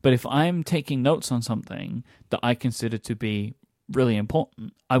know. But if I'm taking notes on something that I consider to be really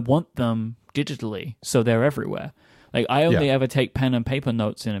important, I want them digitally so they're everywhere. Like I only ever take pen and paper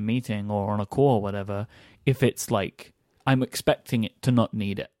notes in a meeting or on a call or whatever if it's like I'm expecting it to not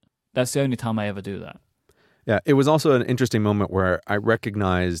need it. That's the only time I ever do that. Yeah, it was also an interesting moment where I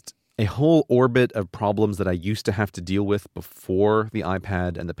recognized a whole orbit of problems that I used to have to deal with before the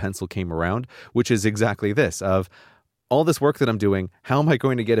iPad and the pencil came around, which is exactly this of all this work that I'm doing, how am I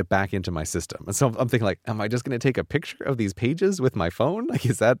going to get it back into my system? And so I'm thinking like, am I just going to take a picture of these pages with my phone? Like,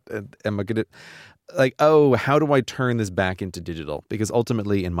 am I going to, like, oh, how do I turn this back into digital? Because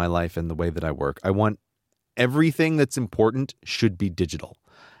ultimately in my life and the way that I work, I want everything that's important should be digital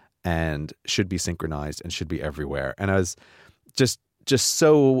and should be synchronized and should be everywhere. And I was just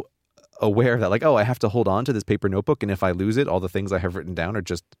so aware that like, oh, I have to hold on to this paper notebook. And if I lose it, all the things I have written down are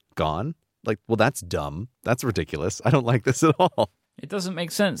just gone. Like, well, that's dumb. That's ridiculous. I don't like this at all. It doesn't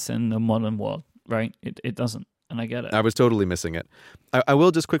make sense in the modern world, right? It doesn't, and I get it. I was totally missing it. I will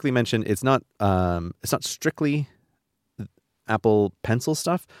just quickly mention it's not strictly Apple Pencil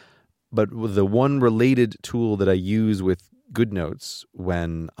stuff, but the one related tool that I use with GoodNotes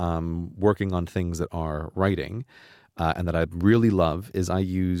when working on things that are writing and that I really love is I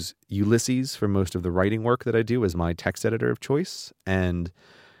use Ulysses for most of the writing work that I do as my text editor of choice. And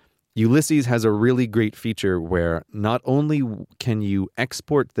Ulysses has a really great feature where not only can you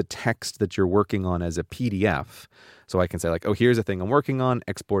export the text that you're working on as a PDF, so I can say like, oh, here's a thing I'm working on,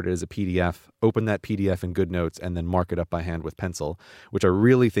 export it as a PDF, open that PDF in GoodNotes, and then mark it up by hand with pencil, which I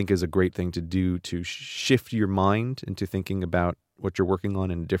really think is a great thing to do to shift your mind into thinking about what you're working on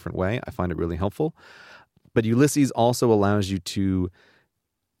in a different way. I find it really helpful. But Ulysses also allows you to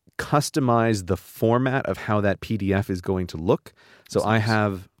customize the format of how that PDF is going to look. So I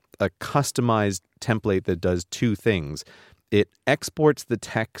have a customized template that does two things. It exports the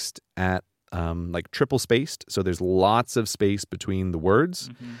text at like triple spaced, so there's lots of space between the words.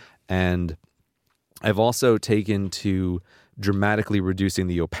 And I've also taken to dramatically reducing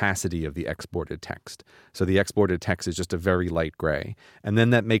the opacity of the exported text. So the exported text is just a very light gray. And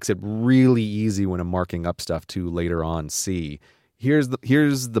then that makes it really easy when I'm marking up stuff to later on see, here's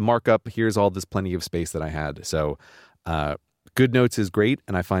the markup, here's all this plenty of space that I had. So GoodNotes is great,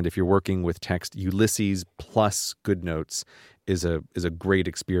 and I find if you're working with text, Ulysses plus GoodNotes is a great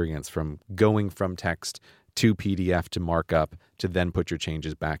experience from going from text to PDF to markup to then put your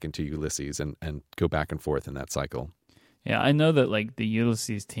changes back into Ulysses and go back and forth in that cycle. Yeah, I know that like the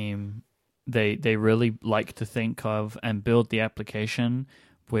Ulysses team, they really like to think of and build the application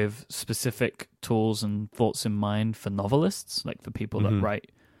with specific tools and thoughts in mind for novelists, like for people that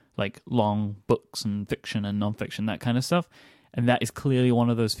write like long books and fiction and nonfiction, that kind of stuff. And that is clearly one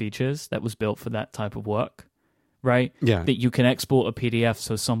of those features that was built for that type of work, right? Yeah. That you can export a PDF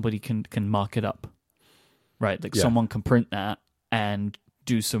so somebody can mark it up, right? Like someone can print that and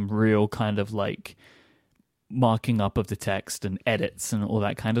do some real kind of like marking up of the text and edits and all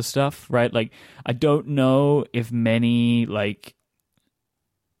that kind of stuff, right? Like, I don't know if many like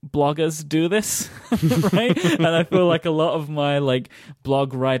bloggers do this, right? And I feel like a lot of my like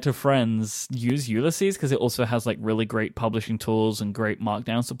blog writer friends use Ulysses because it also has like really great publishing tools and great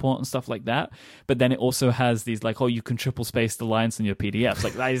markdown support and stuff like that. But then it also has these like, oh, you can triple space the lines in your PDFs.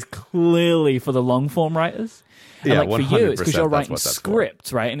 Like that is clearly for the long form writers. And Yeah, like for you, it's because you're writing what that's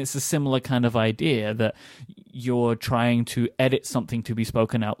scripts, right? And it's a similar kind of idea that you're trying to edit something to be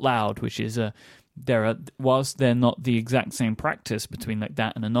spoken out loud, which is whilst they're not the exact same practice between like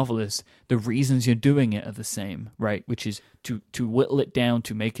that and a novelist, the reasons you're doing it are the same, right? Which is to whittle it down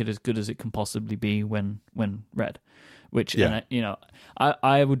to make it as good as it can possibly be when read. Which, and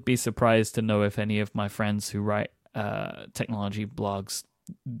I would be surprised to know if any of my friends who write technology blogs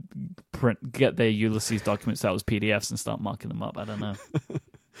get their Ulysses documents out as PDFs and start marking them up. I don't know.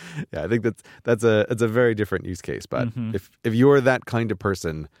 Yeah, I think that's a very different use case. But if you're that kind of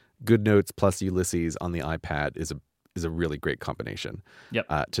person, GoodNotes plus Ulysses on the iPad is a really great combination.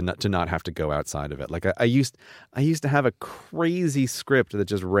 Yep. To not have to go outside of it. Like I used to have a crazy script that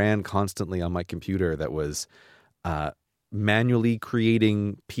just ran constantly on my computer that was manually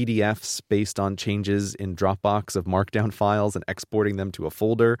creating PDFs based on changes in Dropbox of markdown files and exporting them to a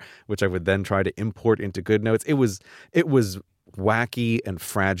folder, which I would then try to import into GoodNotes. It was wacky and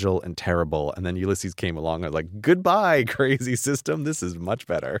fragile and terrible. And then Ulysses came along and like, goodbye, crazy system. This is much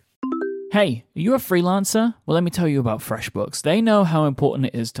better. Hey, are you a freelancer? Well, let me tell you about FreshBooks. They know how important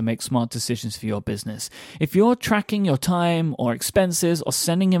it is to make smart decisions for your business. If you're tracking your time or expenses or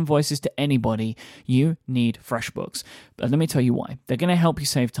sending invoices to anybody, you need FreshBooks. But let me tell you why. They're going to help you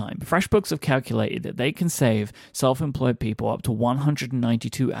save time. FreshBooks have calculated that they can save self-employed people up to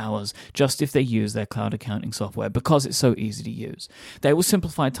 192 hours just if they use their cloud accounting software because it's so easy to use. They will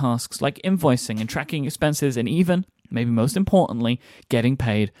simplify tasks like invoicing and tracking expenses and even, maybe most importantly, getting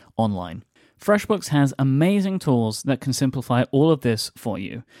paid online. FreshBooks has amazing tools that can simplify all of this for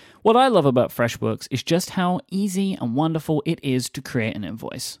you. What I love about FreshBooks is just how easy and wonderful it is to create an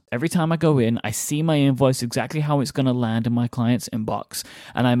invoice. Every time I go in, I see my invoice exactly how it's going to land in my client's inbox,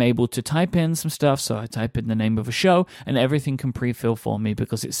 and I'm able to type in some stuff. So I type in the name of a show, and everything can pre-fill for me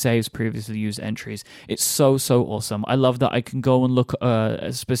because it saves previously used entries. It's so awesome. I love that I can go and look at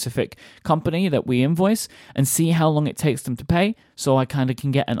a specific company that we invoice and see how long it takes them to pay, so I kind of can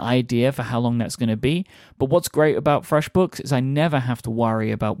get an idea for how long that's going to be. But what's great about FreshBooks is I never have to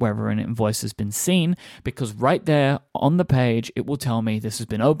worry about whether an invoice has been seen, because right there on the page it will tell me this has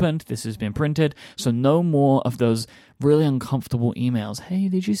been opened, this has been printed. So no more of those really uncomfortable emails. Hey,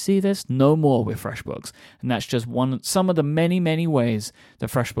 did you see this? No more with FreshBooks. And that's just some of the many ways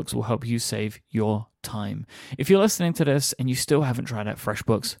that FreshBooks will help you save your time. If you're listening to this and you still haven't tried out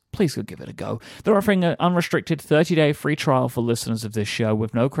FreshBooks, please go give it a go. They're offering an unrestricted 30-day free trial for listeners of this show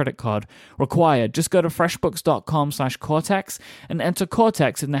with no credit card required. Just go to freshbooks.com/Cortex and enter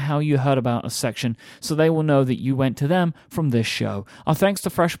Cortex in the How You Heard About Us section so they will know that you went to them from this show. Our thanks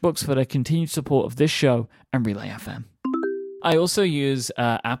to FreshBooks for their continued support of this show and Relay FM. I also use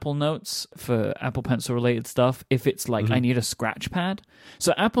Apple Notes for Apple Pencil related stuff if it's like I need a scratch pad.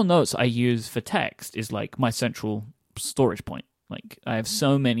 So Apple Notes I use for text is like my central storage point. Like I have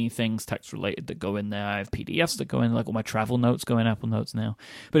so many things text related that go in there. I have PDFs that go in, like all my travel notes go in Apple Notes now.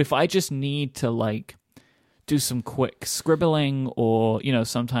 But if I just need to like do some quick scribbling, or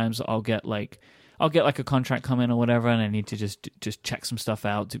sometimes I'll get like a contract come in or whatever, and I need to just check some stuff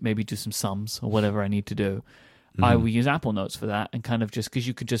out, to maybe do some sums or whatever I need to do. I will use Apple Notes for that, and kind of just because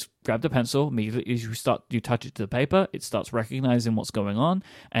you could just grab the pencil immediately as you touch it to the paper, it starts recognizing what's going on,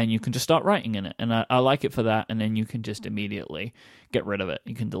 and you can just start writing in it. And I like it for that, and then you can just immediately get rid of it.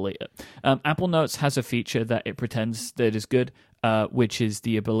 You can delete it. Apple Notes has a feature that it pretends that is good, which is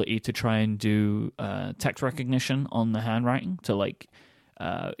the ability to try and do text recognition on the handwriting, to like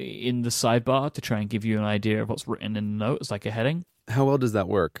in the sidebar, to try and give you an idea of what's written in the note as like a heading. How well does that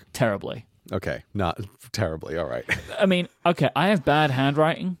work? Terribly. Okay, not terribly. All right. I mean, okay, I have bad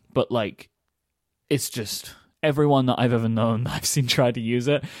handwriting, but like, it's just everyone that I've ever known that I've seen try to use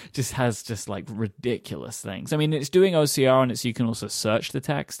it just has just like ridiculous things. I mean, it's doing OCR on it, so you can also search the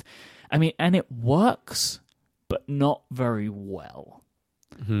text. I mean, and it works, but not very well.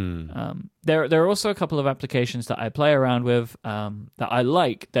 There are also a couple of applications that I play around with that I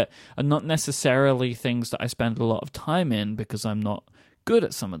like, that are not necessarily things that I spend a lot of time in because I'm not good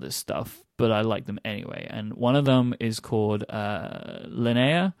at some of this stuff, but I like them anyway. And one of them is called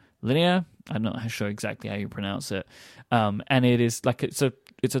Linear. I'm not sure exactly how you pronounce it. And it is like it's a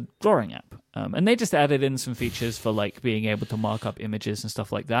drawing app. And they just added in some features for like being able to mark up images and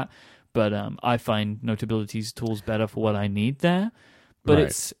stuff like that. But I find Notability's tools better for what I need there. But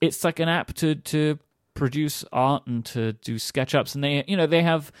Right. it's like an app to produce art and to do SketchUps, and they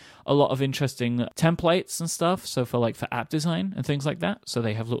have a lot of interesting templates and stuff. So for app design and things like that, so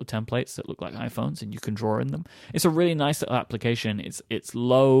they have little templates that look like iPhones, and you can draw in them. It's a really nice little application. It's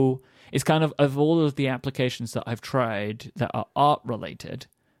low. It's kind of all of the applications that I've tried that are art related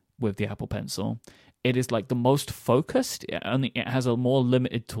with the Apple Pencil, it is like the most focused. It has a more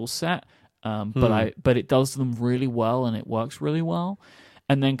limited tool set, but it does them really well, and it works really well.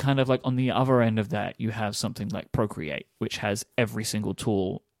 And then kind of like on the other end of that, you have something like Procreate, which has every single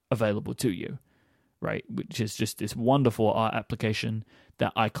tool available to you, right? Which is just this wonderful art application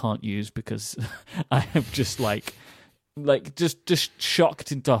that I can't use because I am just just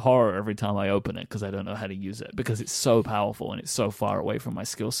shocked into horror every time I open it because I don't know how to use it, because it's so powerful and it's so far away from my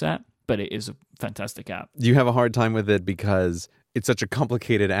skill set. But it is a fantastic app. You have a hard time with it because it's such a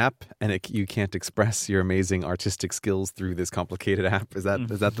complicated app, and you can't express your amazing artistic skills through this complicated app. Is that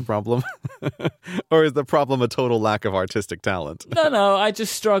the problem? Or is the problem a total lack of artistic talent? No, I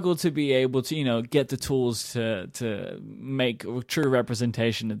just struggle to be able to, get the tools to make a true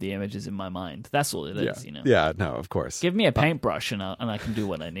representation of the images in my mind. That's all it is, Yeah, no, of course. Give me a paintbrush and I can do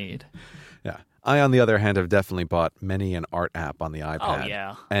what I need. Yeah. I, on the other hand, have definitely bought many an art app on the iPad. Oh,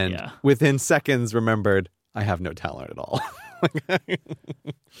 yeah. And Yeah. within seconds remembered I have no talent at all.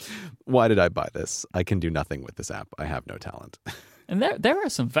 Why did I buy this? I can do nothing with this app. I have no talent. And there are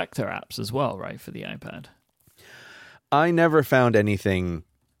some vector apps as well, right, for the iPad? I never found anything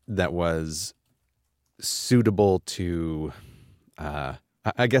that was suitable to,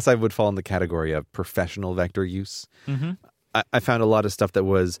 I guess I would fall in the category of professional vector use. Mm-hmm. I found a lot of stuff that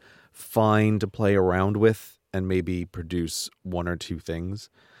was fine to play around with and maybe produce one or two things.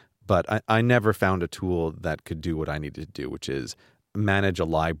 But I never found a tool that could do what I needed to do, which is manage a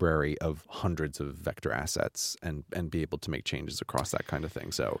library of hundreds of vector assets and be able to make changes across that kind of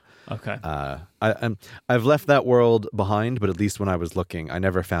thing. So Okay. I've left that world behind, but at least when I was looking, I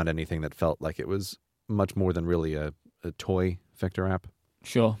never found anything that felt like it was much more than really a toy vector app.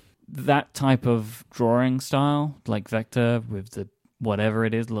 Sure. That type of drawing style, like vector with the whatever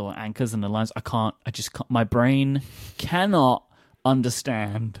it is, little anchors and the lines, I just can't, my brain cannot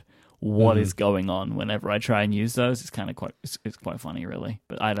understand what is going on whenever I try and use those. It's kind of it's quite funny, really.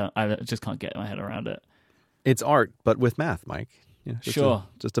 But I just can't get my head around it. It's art, but with math, Mike. Sure.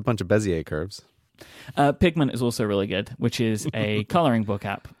 Just a bunch of Bezier curves. Pigment is also really good, which is a coloring book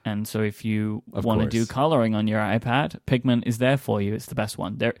app. And so if you want to do coloring on your iPad, Pigment is there for you. It's the best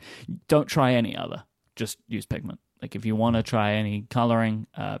one. Don't try any other. Just use Pigment. Like if you want to try any coloring,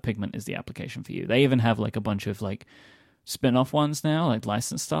 Pigment is the application for you. They even have like a bunch of like spin-off ones now, like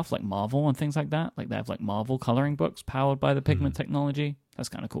licensed stuff, like Marvel and things like that. Like they have like Marvel coloring books powered by the Pigment technology. That's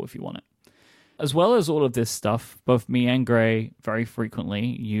kind of cool if you want it. As well as all of this stuff, both me and Gray very frequently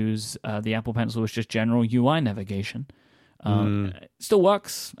use the Apple Pencil as just general UI navigation. It still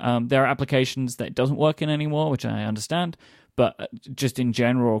works. There are applications that it doesn't work in anymore, which I understand, but just in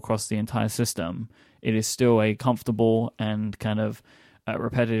general across the entire system, it is still a comfortable and kind of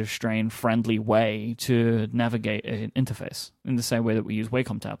repetitive strain friendly way to navigate an interface in the same way that we use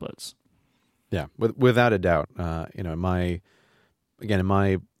Wacom tablets. Yeah, without a doubt. In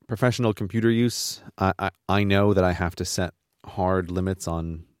my professional computer use, I know that I have to set hard limits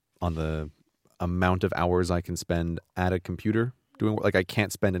on the amount of hours I can spend at a computer doing work. Like, I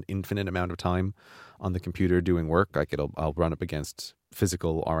can't spend an infinite amount of time on the computer doing work. Like, I'll run up against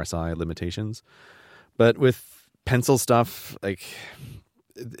physical RSI limitations. But with pencil stuff, like,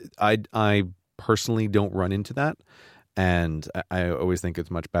 I personally don't run into that, and I always think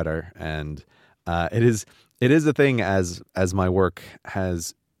it's much better. And it is a thing as my work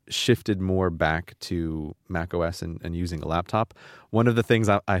has shifted more back to Mac OS and using a laptop. One of the things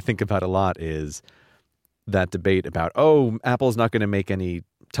I think about a lot is that debate about, Apple's not going to make any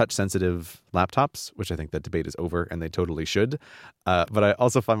touch-sensitive laptops, which I think that debate is over, and they totally should. But I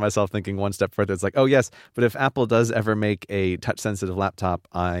also find myself thinking one step further. It's like, oh, yes, but if Apple does ever make a touch-sensitive laptop,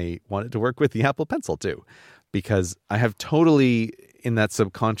 I want it to work with the Apple Pencil too. Because I have totally, in that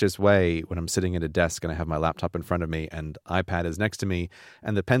subconscious way, when I'm sitting at a desk and I have my laptop in front of me and iPad is next to me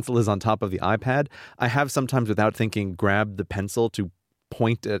and the pencil is on top of the iPad, I have sometimes, without thinking, grabbed the pencil to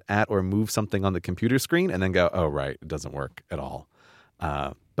point it at or move something on the computer screen and then go, oh, right, it doesn't work at all.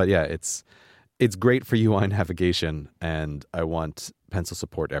 But yeah, it's great for UI navigation, and I want pencil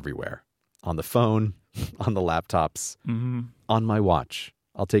support everywhere. On the phone, on the laptops, on my watch.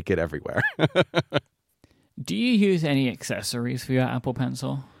 I'll take it everywhere. Do you use any accessories for your Apple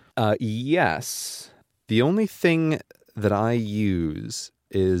Pencil? Yes. The only thing that I use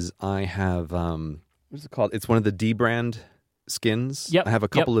is I have, what is it called? It's one of the D brand skins. Yep. I have a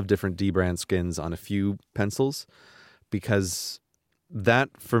couple of different D brand skins on a few pencils, because that,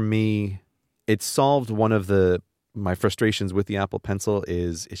 for me, it solved one of my frustrations with the Apple Pencil.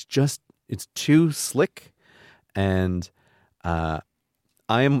 Is it's too slick, and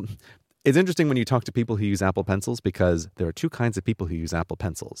it's interesting when you talk to people who use Apple Pencils, because there are two kinds of people who use Apple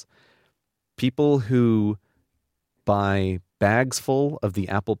Pencils. People who buy bags full of the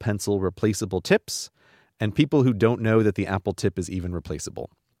Apple Pencil replaceable tips, and people who don't know that the Apple tip is even replaceable.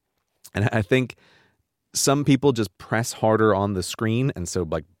 And I think some people just press harder on the screen and so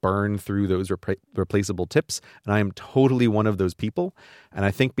like burn through those replaceable tips. And I am totally one of those people. And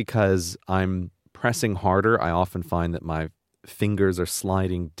I think because I'm pressing harder, I often find that my fingers are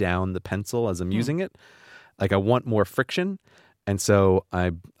sliding down the pencil as I'm using it. Like, I want more friction. And so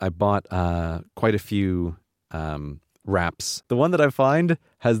I bought quite a few wraps. The one that I find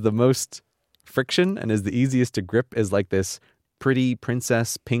has the most friction and is the easiest to grip is like this pretty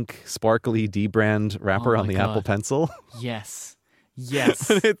princess pink sparkly D brand wrapper on the God. Apple Pencil. Yes.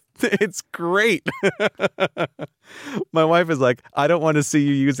 It's great. My wife is like, I don't want to see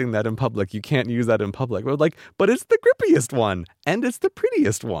you using that in public. You can't use that in public. We're like, but it's the grippiest one and it's the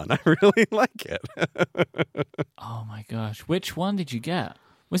prettiest one. I really like it. Oh my gosh. Which one did you get?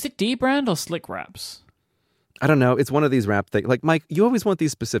 Was it D brand or Slick Wraps? I don't know. It's one of these wrap things. Like, Mike, you always want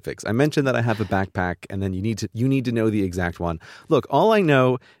these specifics. I mentioned that I have a backpack, and then you need to know the exact one. Look, all I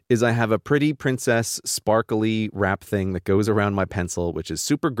know is I have a pretty princess sparkly wrap thing that goes around my pencil, which is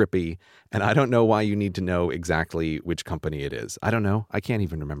super grippy, and I don't know why you need to know exactly which company it is. I don't know. I can't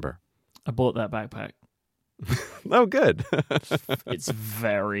even remember. I bought that backpack. Oh, good. It's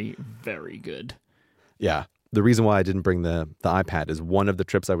very, very good. Yeah. The reason why I didn't bring the iPad is one of the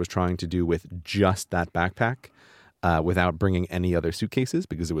trips I was trying to do with just that backpack without bringing any other suitcases,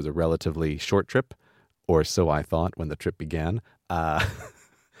 because it was a relatively short trip, or so I thought when the trip began.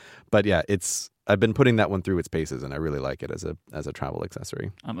 But yeah, I've been putting that one through its paces, and I really like it as a travel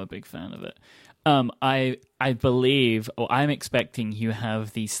accessory. I'm a big fan of it. I believe, or I'm expecting you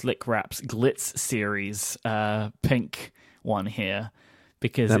have the Slick Wraps Glitz series pink one here,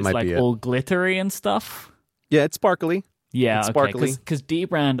 because That it's might like be it. all glittery and stuff. Yeah, it's sparkly. Yeah, It's okay. sparkly. Because D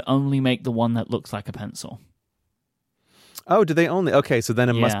brand only make the one that looks like a pencil. Oh, do they only? Okay, so then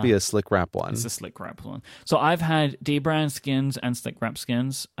it must Yeah. be a Slick Wrap one. It's a Slick Wrap one. So I've had D brand skins and Slick Wrap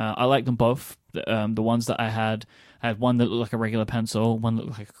skins. I like them both. The ones that I had one that looked like a regular pencil, one that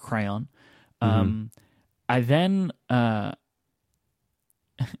looked like a crayon. I then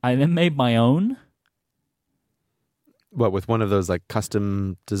made my own. What, with one of those like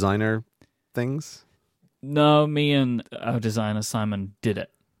custom designer things? No, me and our designer Simon did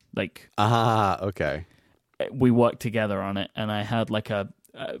it. Like, Okay. we worked together on it, and I had like a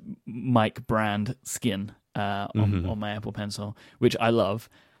Mike brand skin on my Apple Pencil, which I love.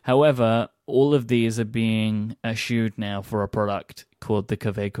 However, all of these are being eschewed now for a product called the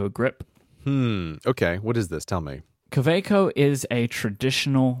Kaweco Grip. Okay. What is this? Tell me. Kaweco is a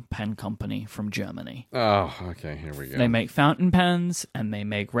traditional pen company from Germany. Oh, okay, here we go. They make fountain pens, and they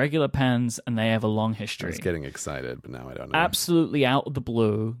make regular pens, and they have a long I history. was getting excited, but now I don't know. Absolutely out of the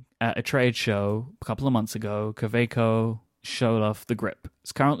blue, at a trade show a couple of months ago, Kaweco showed off the grip.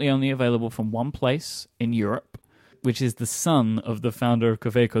 It's currently only available from one place in Europe, which is the son of the founder of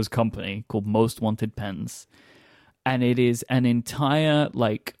Kaweco's company called Most Wanted Pens. And it is an entire,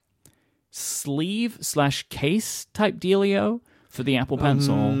 like, sleeve/case type dealio for the Apple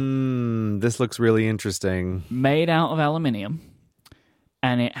Pencil. This looks really interesting. Made out of aluminium.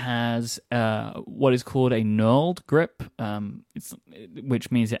 And it has what is called a knurled grip,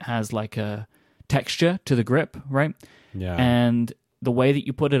 which means it has like a texture to the grip, right? Yeah. And the way that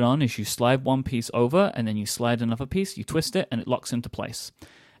you put it on is you slide one piece over, and then you slide another piece, you twist it, and it locks into place.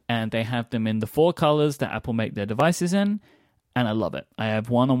 And they have them in the 4 colors that Apple make their devices in, and I love it. I have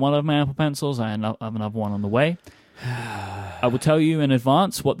one on one of my Apple Pencils. I have another one on the way. I will tell you in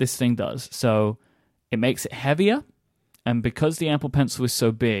advance what this thing does. So it makes it heavier, and because the Apple Pencil is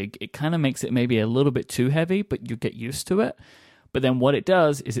so big, it kind of makes it maybe a little bit too heavy, but you get used to it. But then what it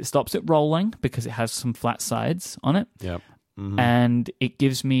does is it stops it rolling because it has some flat sides on it. Yep. Mm-hmm. And it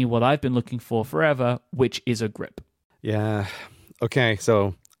gives me what I've been looking for forever, which is a grip. Yeah. Okay,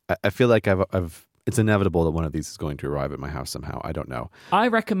 so I feel like it's inevitable that one of these is going to arrive at my house somehow. I don't know. I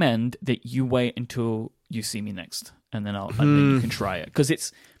recommend that you wait until you see me next, and then then you can try it, because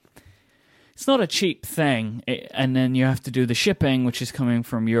it's not a cheap thing, and then you have to do the shipping, which is coming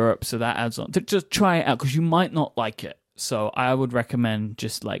from Europe, so that adds on. Just try it out, because you might not like it. So I would recommend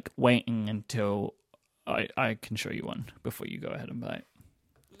just like waiting until I can show you one before you go ahead and buy it.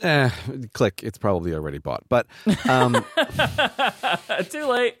 Click. It's probably already bought, but Too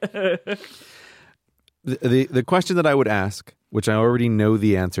late. The question that I would ask, which I already know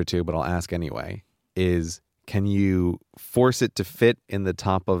the answer to, but I'll ask anyway, is can you force it to fit in the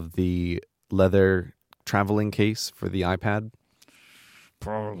top of the leather traveling case for the iPad?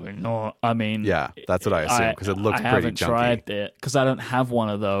 Probably not. I mean, yeah, that's what I assume, because it looks pretty haven't junky. Tried it because I don't have one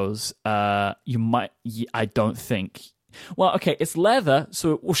of those. You might. I don't think. Well, okay, it's leather,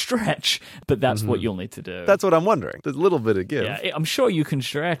 so it will stretch, but that's what you'll need to do. That's what I'm wondering. There's a little bit of give. Yeah, I'm sure you can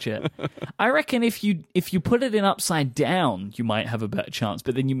stretch it. I reckon if you put it in upside down, you might have a better chance,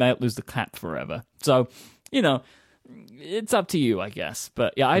 but then you might lose the cap forever. So, it's up to you, I guess.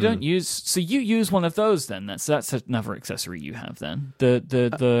 But yeah, I don't use. So you use one of those then? That's another accessory you have then.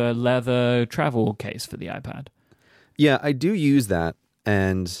 The leather travel case for the iPad. Yeah, I do use that,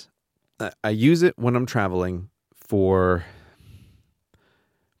 and I use it when I'm traveling for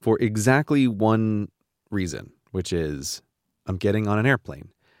exactly one reason, which is I'm getting on an airplane.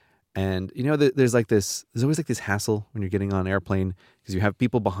 And there's always like this hassle when you're getting on an airplane, because you have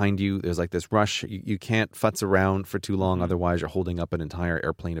people behind you. There's like this rush. You can't futz around for too long, otherwise you're holding up an entire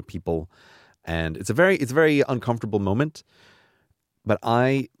airplane of people, and it's a very uncomfortable moment. But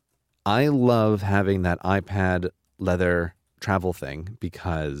I love having that iPad leather travel thing,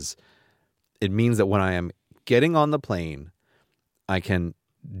 because it means that when I am getting on the plane, I can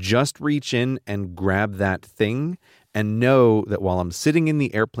just reach in and grab that thing and know that while I'm sitting in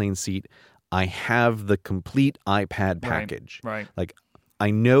the airplane seat, I have the complete iPad package. Right. Like, I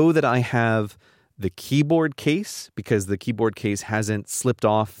know that I have the keyboard case, because the keyboard case hasn't slipped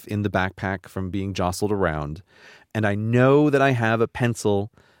off in the backpack from being jostled around. And I know that I have a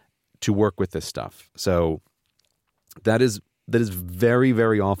pencil to work with this stuff. So that is very,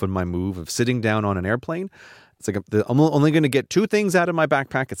 very often my move of sitting down on an airplane. It's like I'm only going to get 2 things out of my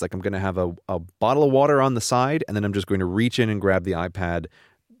backpack. It's like I'm going to have a bottle of water on the side, and then I'm just going to reach in and grab the iPad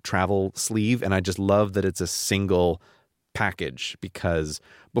travel sleeve. And I just love that it's a single package, because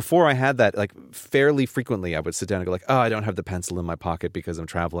before I had that, like, fairly frequently I would sit down and go like, oh, I don't have the pencil in my pocket because I'm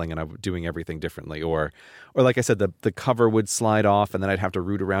traveling and I'm doing everything differently. Or like I said, the cover would slide off, and then I'd have to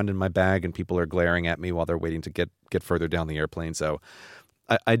root around in my bag, and people are glaring at me while they're waiting to get further down the airplane. So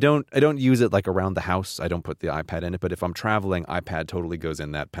I don't use it like around the house. I don't put the iPad in it, but if I'm traveling, iPad totally goes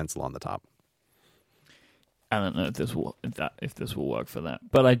in that pencil on the top. I don't know if this will work for that,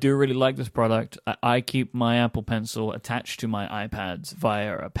 but I do really like this product. I keep my Apple Pencil attached to my iPads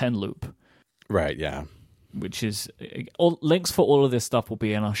via a pen loop. Right, yeah. Which is links for all of this stuff will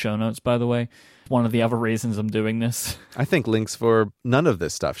be in our show notes, by the way. One of the other reasons I'm doing this. I think links for none of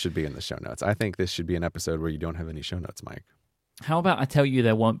this stuff should be in the show notes. I think this should be an episode where you don't have any show notes, Mike. How about I tell you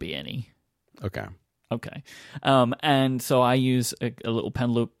there won't be any? Okay. And so I use a little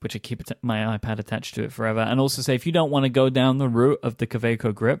pen loop, which I keep my iPad attached to it forever. And also say, if you don't want to go down the route of the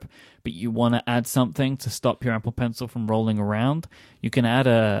Kaweco grip, but you want to add something to stop your Apple Pencil from rolling around, you can add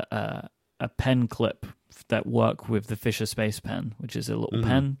a a pen clip that work with the Fisher Space Pen, which is a little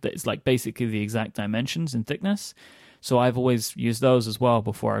pen that is like basically the exact dimensions and thickness. So I've always used those as well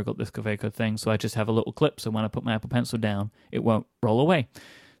before I got this Kaweco thing. So I just have a little clip, so when I put my Apple Pencil down, it won't roll away.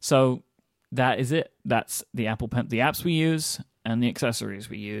 So that is it. That's the Apple Pen, the apps we use and the accessories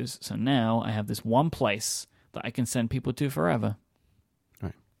we use. So now I have this one place that I can send people to forever.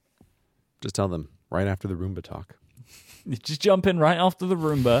 Right. Just tell them right after the Roomba talk. Just jump in right after the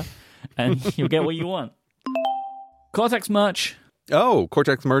Roomba and you'll get what you want. Cortex merch. Oh,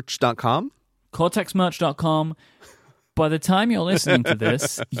 cortexmerch.com? Cortexmerch.com. By the time you're listening to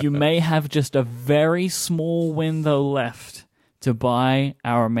this, you may have just a very small window left to buy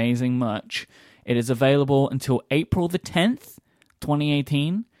our amazing merch. It is available until April the 10th,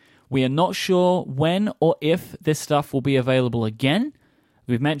 2018. We are not sure when or if this stuff will be available again.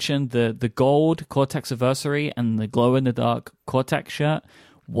 We've mentioned the gold Cortex Anniversary and the glow-in-the-dark Cortex shirt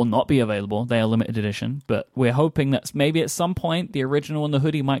will not be available. They are limited edition, but we're hoping that maybe at some point the original and the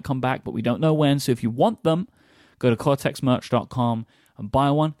hoodie might come back, but we don't know when. So if you want them, go to cortexmerch.com and buy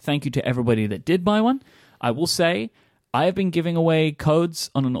one. Thank you to everybody that did buy one. I will say I have been giving away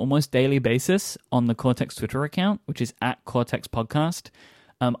codes on an almost daily basis on the Cortex Twitter account, which is at Cortex Podcast.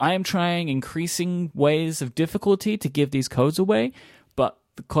 I am trying increasing ways of difficulty to give these codes away, but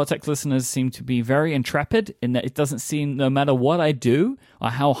the Cortex listeners seem to be very intrepid in that it doesn't seem, no matter what I do or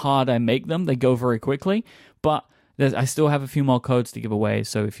how hard I make them, they go very quickly. But I still have a few more codes to give away,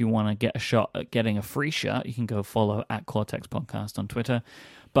 so if you want to get a shot at getting a free shirt, you can go follow at Cortex Podcast on Twitter.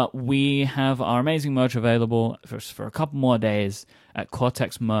 But we have our amazing merch available for a couple more days at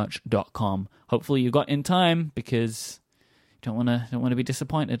cortexmerch.com. Hopefully you got in time because you don't want to be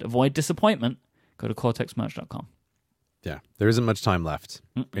disappointed. Avoid disappointment. Go to cortexmerch.com. Yeah, there isn't much time left.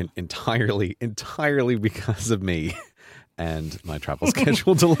 Entirely because of me and my travel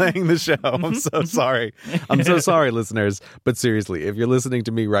schedule delaying the show. I'm so sorry. I'm so sorry, listeners. But seriously, if you're listening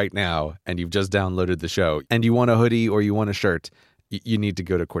to me right now and you've just downloaded the show and you want a hoodie or you want a shirt, you need to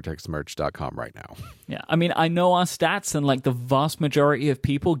go to cortexmerch.com right now. Yeah, I mean, I know our stats, and like the vast majority of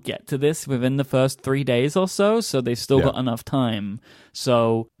people get to this within the first 3 days or so they've still got enough time.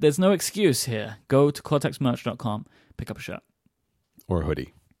 So there's no excuse here. Go to cortexmerch.com, pick up a shirt. Or a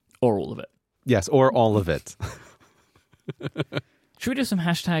hoodie. Or all of it. Yes, or all of it. Should we do some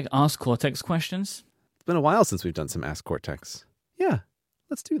hashtag Ask Cortex questions? It's been a while since we've done some Ask Cortex. Yeah,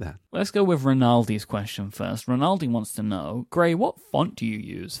 let's do that. Let's go with Rinaldi's question first. Rinaldi wants to know, Gray, what font do you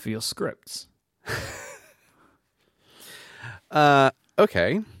use for your scripts?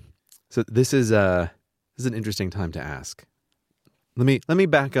 Okay. So this is an interesting time to ask. Let me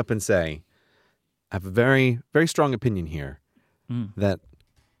back up and say I have a very, very strong opinion here that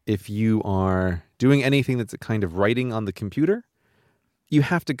if you are doing anything that's a kind of writing on the computer, you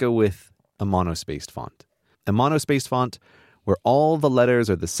have to go with a monospaced font. A monospaced font where all the letters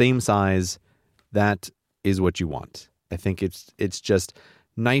are the same size, that is what you want. I think it's just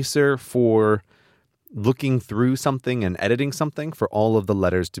nicer for looking through something and editing something for all of the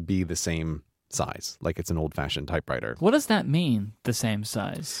letters to be the same size, like it's an old-fashioned typewriter. What does that mean, the same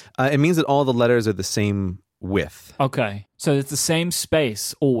size? It means that all the letters are the same width. Okay. So it's the same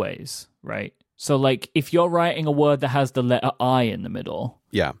space always, right? So like if you're writing a word that has the letter I in the middle,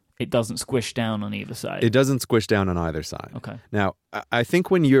 Yeah. it doesn't squish down on either side. It doesn't squish down on either side. Okay. Now, I think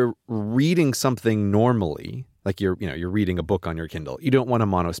when you're reading something normally, like you're reading a book on your Kindle, you don't want a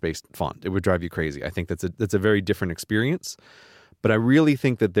monospaced font. It would drive you crazy. I think that's a very different experience. But I really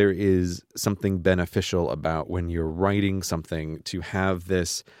think that there is something beneficial about when you're writing something to have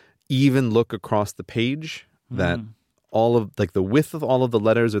this even look across the page, that all of like the width of all of the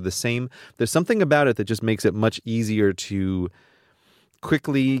letters are the same. There's something about it that just makes it much easier to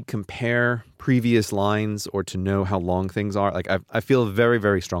quickly compare previous lines or to know how long things are. Like I feel very,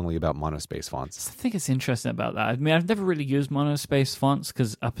 very strongly about monospace fonts. I think it's interesting about that. I mean, I've never really used monospace fonts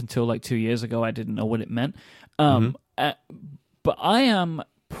because up until like 2 years ago, I didn't know what it meant. But I am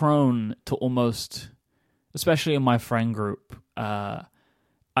prone to almost, especially in my friend group, I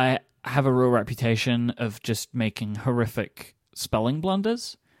have a real reputation of just making horrific spelling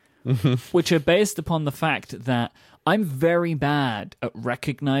blunders, which are based upon the fact that I'm very bad at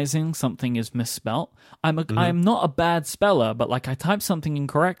recognizing something is misspelt. I'm not a bad speller, but like I type something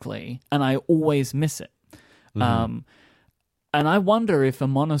incorrectly and I always miss it. And I wonder if a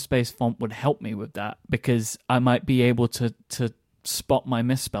monospace font would help me with that, because I might be able to spot my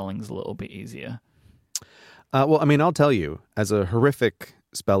misspellings a little bit easier. Well, I mean, I'll tell you, as a horrific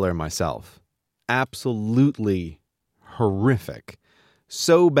speller myself, absolutely horrific.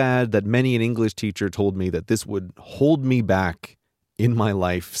 So bad that many an English teacher told me that this would hold me back in my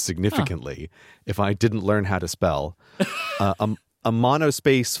life significantly if I didn't learn how to spell. A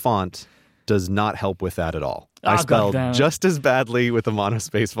monospace font does not help with that at all. I spell just as badly with a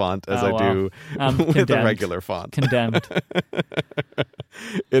monospace font as I do with a regular font. Condemned.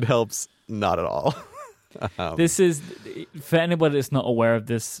 It helps not at all. This is, for anybody that's not aware of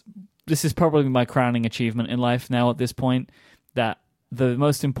this, this is probably my crowning achievement in life now at this point, that the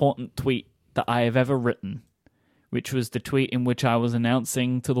most important tweet that I have ever written, which was the tweet in which I was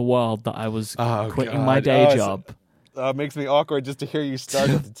announcing to the world that I was quitting my day job. It makes me awkward just to hear you start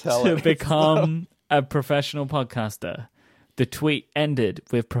to tell to become a professional podcaster. The tweet ended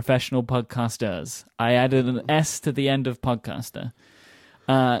with professional podcasters. I added an S to the end of podcaster.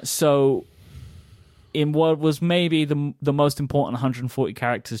 So in what was maybe the most important 140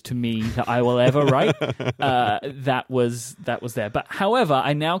 characters to me that I will ever write, that was there. But however,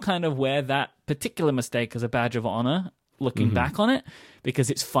 I now kind of wear that particular mistake as a badge of honor, looking back on it, because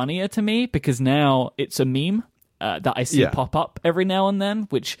it's funnier to me, because now it's a meme that I see pop up every now and then,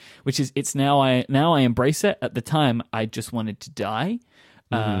 which is, it's now I embrace it. At the time, I just wanted to die.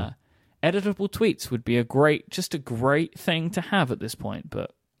 Editable tweets would be a great thing to have at this point,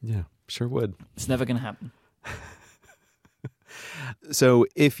 but yeah, sure would. It's never going to happen. So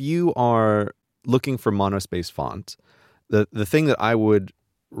if you are looking for monospace font, the thing that I would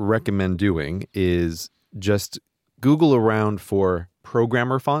recommend doing is just Google around for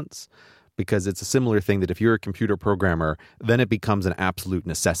programmer fonts, because it's a similar thing that if you're a computer programmer, then it becomes an absolute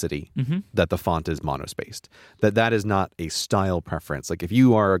necessity that the font is monospaced. That is not a style preference. Like if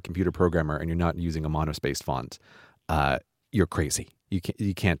you are a computer programmer and you're not using a monospaced font, you're crazy.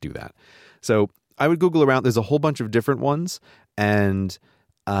 You can't do that. So I would Google around. There's a whole bunch of different ones, and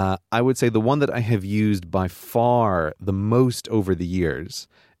I would say the one that I have used by far the most over the years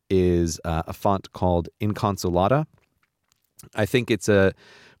is a font called Inconsolata. I think it's a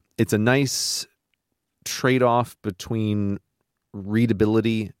nice trade-off between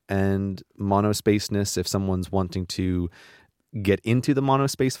readability and monospacedness if someone's wanting to get into the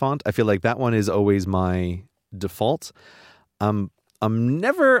monospace font. I feel like that one is always my default. I'm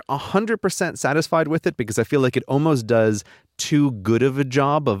never 100% satisfied with it because I feel like it almost does too good of a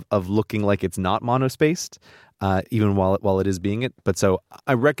job of looking like it's not monospaced, even while it is being it. But so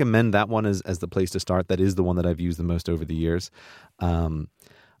I recommend that one as the place to start. That is the one that I've used the most over the years.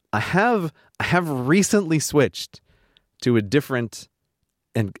 I have recently switched to a different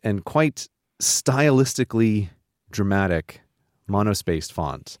and quite stylistically dramatic monospaced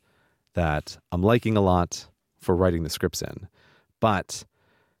font that I'm liking a lot for writing the scripts in. But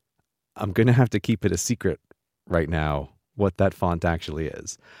I'm going to have to keep it a secret right now what that font actually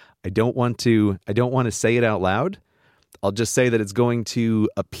is. I don't want to say it out loud. I'll just say that it's going to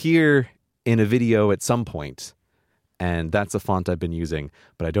appear in a video at some point, and that's a font I've been using,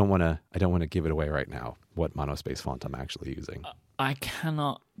 but I don't want to give it away right now what monospace font I'm actually using. I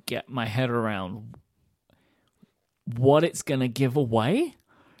cannot get my head around what it's going to give away,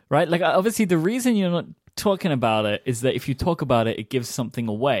 right? Like obviously the reason you're not talking about it is that if you talk about it, it gives something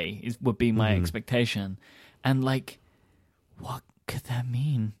away, would be my expectation. And like, what could that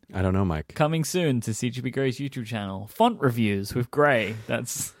mean? I don't know, Mike. Coming soon to CGP Grey's YouTube channel, font reviews with Grey.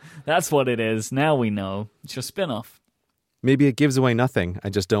 That's what it is. Now we know. It's your spin-off. Maybe it gives away nothing. I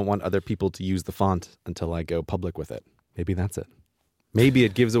just don't want other people to use the font until I go public with it. Maybe that's it. Maybe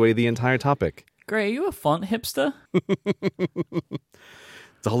it gives away the entire topic. Grey, are you a font hipster?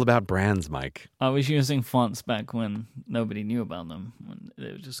 It's all about brands, Mike. I was using fonts back when nobody knew about them. When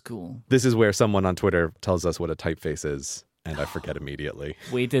they were just cool. This is where someone on Twitter tells us what a typeface is, and I forget immediately.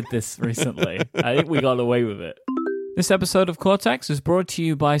 We did this recently. I think we got away with it. This episode of Cortex is brought to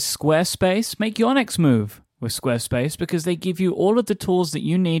you by Squarespace. Make your next move with Squarespace because they give you all of the tools that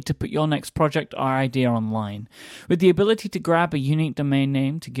you need to put your next project or idea online. With the ability to grab a unique domain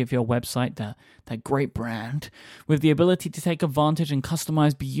name to give your website that great brand, with the ability to take advantage and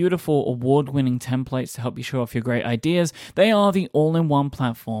customize beautiful award-winning templates to help you show off your great ideas, they are the all-in-one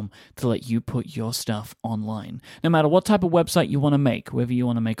platform to let you put your stuff online. No matter what type of website you want to make, whether you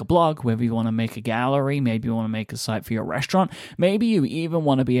want to make a blog, whether you want to make a gallery, maybe you want to make a site for your restaurant, maybe you even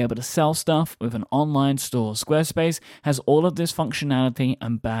want to be able to sell stuff with an online store. Squarespace has all of this functionality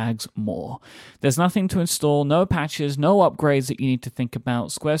and bags more. There's nothing to install, no patches, no upgrades that you need to think about.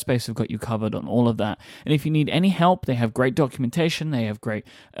 Squarespace have got you covered on all of that. And if you need any help, they have great documentation, they have great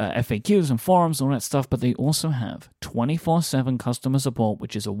FAQs and forums and all that stuff, but they also have 24/7 customer support,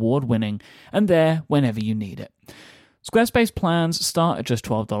 which is award-winning and there whenever you need it. Squarespace plans start at just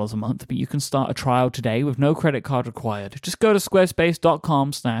 $12 a month, but you can start a trial today with no credit card required. Just go to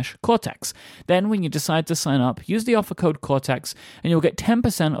squarespace.com/Cortex. Then when you decide to sign up, use the offer code Cortex and you'll get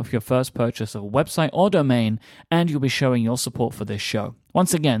 10% off your first purchase of a website or domain, and you'll be showing your support for this show.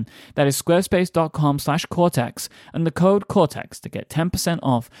 Once again, that is squarespace.com/Cortex and the code Cortex to get 10%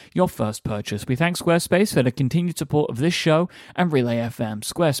 off your first purchase. We thank Squarespace for the continued support of this show and Relay FM.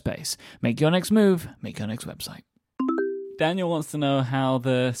 Squarespace. Make your next move, make your next website. Daniel wants to know how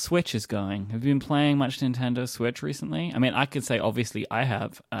the Switch is going. Have you been playing much Nintendo Switch recently? I mean, I could say obviously I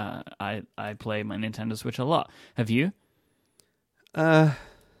have. I play my Nintendo Switch a lot. Have you? You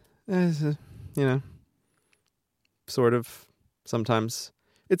know, sort of. Sometimes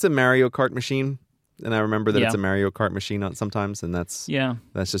it's a Mario Kart machine, and I remember that it's a Mario Kart machine sometimes, and that's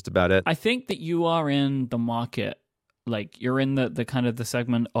just about it. I think that you are in the market. Like, you're in the kind of the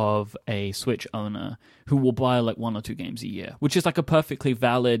segment of a Switch owner who will buy like 1 or 2 games a year, which is like a perfectly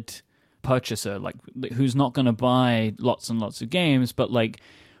valid purchaser, like who's not going to buy lots and lots of games, but like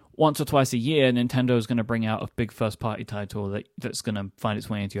once or twice a year, Nintendo is going to bring out a big first-party title that's going to find its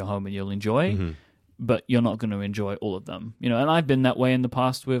way into your home and you'll enjoy, but you're not going to enjoy all of them. You know, and I've been that way in the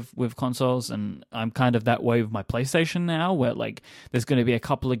past with consoles, and I'm kind of that way with my PlayStation now, where like there's going to be a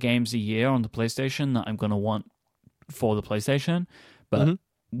couple of games a year on the PlayStation that I'm going to want for the PlayStation, but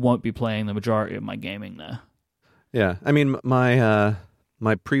won't be playing the majority of my gaming there. Yeah, I mean, my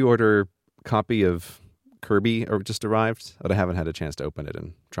pre-order copy of Kirby just arrived, but I haven't had a chance to open it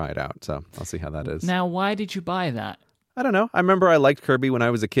and try it out, so I'll see how that is. Now, why did you buy that? I don't know. I remember I liked Kirby when I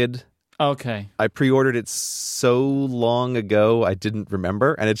was a kid. Okay. I pre-ordered it so long ago, I didn't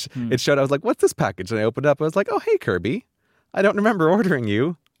remember, and it showed. I was like, "What's this package?" And I opened up. I was like, "Oh, hey, Kirby! I don't remember ordering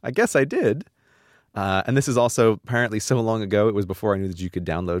you. I guess I did." And this is also apparently so long ago. It was before I knew that you could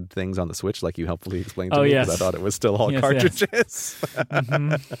download things on the Switch, like you helpfully explained to me, because I thought it was still all cartridges. Yes. I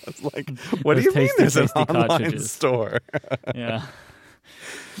was like, "What do you mean there's an online store?" Yeah.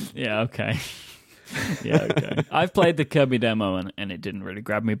 Yeah. Okay. Yeah. Okay. I've played the Kirby demo and it didn't really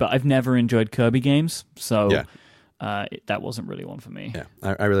grab me, but I've never enjoyed Kirby games, so that wasn't really one for me. Yeah,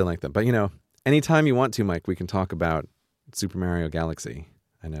 I really like them. But you know, anytime you want to, Mike, we can talk about Super Mario Galaxy.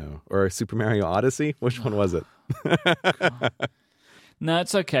 I know. Or Super Mario Odyssey? Which one was it? No,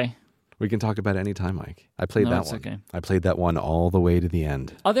 it's okay. We can talk about it anytime, Mike. I played that one. Okay. I played that one all the way to the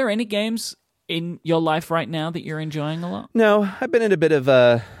end. Are there any games in your life right now that you're enjoying a lot? No, I've been in a bit of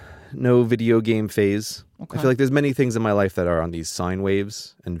a no video game phase. Okay. I feel like there's many things in my life that are on these sine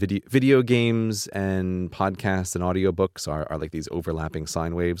waves, and video games and podcasts and audiobooks are like these overlapping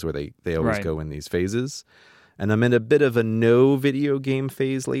sine waves where they always go in these phases. And I'm in a bit of a no video game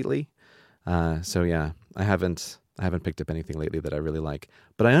phase lately. So yeah, I haven't picked up anything lately that I really like.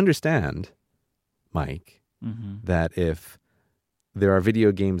 But I understand, Mike, that if there are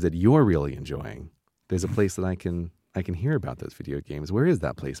video games that you're really enjoying, there's a place that I can hear about those video games. Where is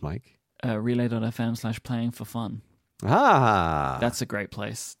that place, Mike? Relay.fm/playing for fun. Ah, that's a great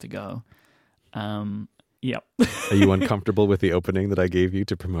place to go. Yep. Are you uncomfortable with the opening that I gave you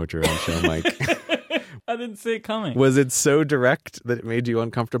to promote your own show, Mike? I didn't see it coming. Was it so direct that it made you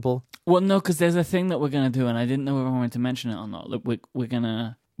uncomfortable? Well, no, because there's a thing that we're gonna do, and I didn't know if I wanted to mention it or not. Look, we're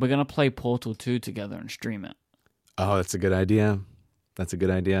gonna play Portal 2 together and stream it. Oh, that's a good idea. That's a good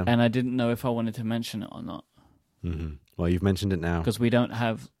idea. And I didn't know if I wanted to mention it or not. Mm-hmm. Well, you've mentioned it now because we don't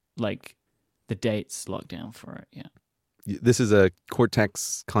have like the dates locked down for it yet. This is a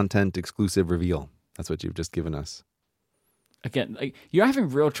Cortex content exclusive reveal. That's what you've just given us. Again, like, you're having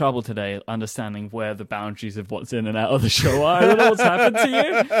real trouble today understanding where the boundaries of what's in and out of the show are. I don't know what's happened to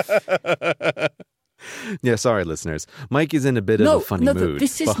you. Yeah, sorry, listeners. Mike is in a bit of a funny mood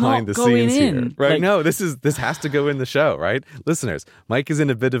this is behind not the going scenes in. here. Right? Like, no, this has to go in the show, right? Listeners, Mike is in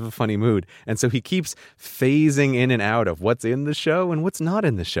a bit of a funny mood, and so he keeps phasing in and out of what's in the show and what's not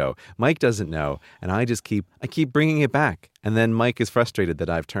in the show. Mike doesn't know, and I keep bringing it back. And then Mike is frustrated that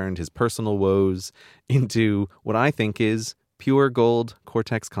I've turned his personal woes into what I think is pure gold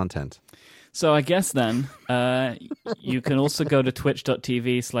Cortex content. So I guess then you can also go to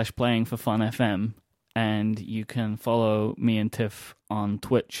twitch.tv/playingforfunfm and you can follow me and Tiff on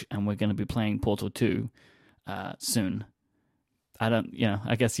Twitch, and we're going to be playing Portal 2 soon.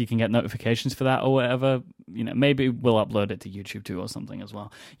 I guess you can get notifications for that or whatever. Maybe we'll upload it to YouTube too or something as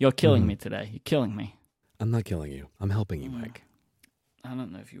well. You're killing me today. You're killing me. I'm not killing you. I'm helping you, Mike. I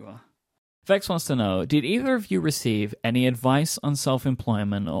don't know if you are. Vex wants to know, did either of you receive any advice on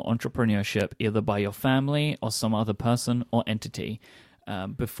self-employment or entrepreneurship either by your family or some other person or entity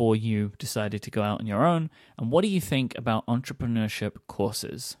before you decided to go out on your own? And what do you think about entrepreneurship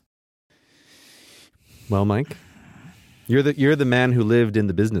courses? Well, Mike, You're the man who lived in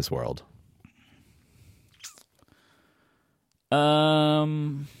the business world. I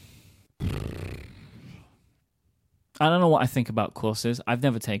don't know what I think about courses. I've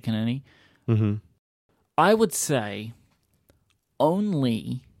never taken any. Mm-hmm. I would say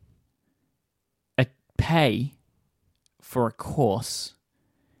only pay for a course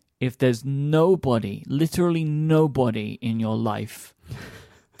if there's nobody, literally nobody in your life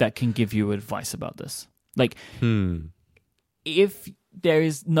that can give you advice about this. Like, if there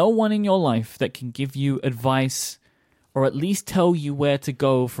is no one in your life that can give you advice or at least tell you where to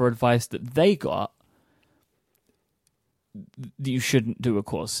go for advice that they got, you shouldn't do a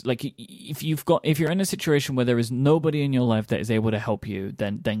course. Like, if you're in a situation where there is nobody in your life that is able to help you,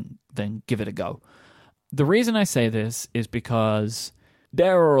 then give it a go. The reason I say this is because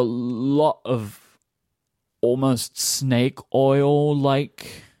there are a lot of almost snake oil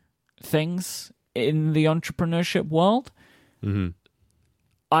like things in the entrepreneurship world. Mm-hmm.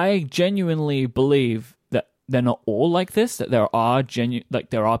 I genuinely believe that they're not all like this, that there are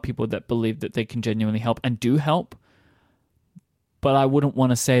people that believe that they can genuinely help and do help. But I wouldn't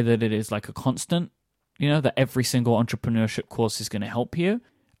want to say that it is like a constant, that every single entrepreneurship course is going to help you.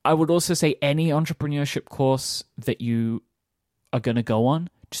 I would also say any entrepreneurship course that you are going to go on,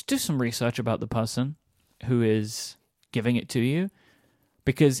 just do some research about the person who is giving it to you.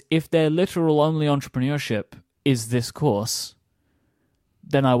 Because if their literal only entrepreneurship is this course,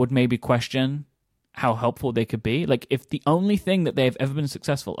 then I would maybe question how helpful they could be. Like, if the only thing that they've ever been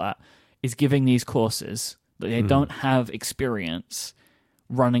successful at is giving these courses, they don't have experience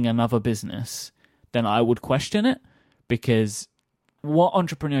running another business, then I would question it, because what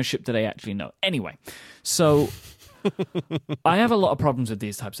entrepreneurship do they actually know? Anyway, so I have a lot of problems with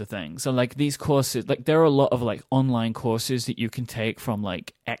these types of things. So, like, these courses, like, there are a lot of like online courses that you can take from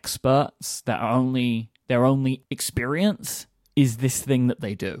like experts that are their only experience is this thing that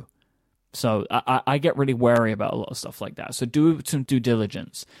they do. So I get really wary about a lot of stuff like that. So do some due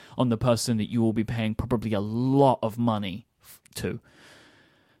diligence on the person that you will be paying probably a lot of money to.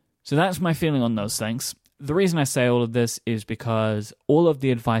 So that's my feeling on those things. The reason I say all of this is because all of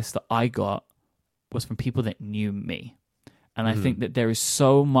the advice that I got was from people that knew me. And I think that there is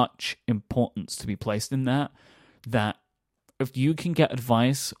so much importance to be placed in that if you can get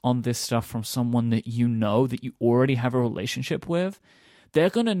advice on this stuff from someone that that you already have a relationship with, they're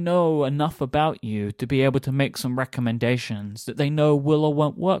going to know enough about you to be able to make some recommendations that they know will or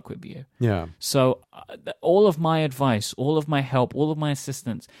won't work with you. Yeah. So all of my advice, all of my help, all of my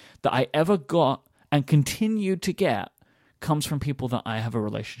assistance that I ever got and continue to get comes from people that I have a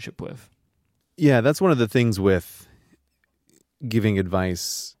relationship with. Yeah, that's one of the things with giving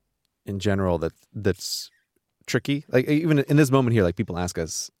advice in general that's tricky. Like, even in this moment here, like, people ask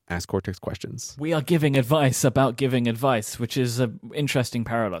Cortex questions. We are giving advice about giving advice, which is an interesting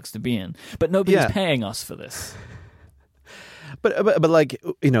paradox to be in. But nobody's paying us for this. But like,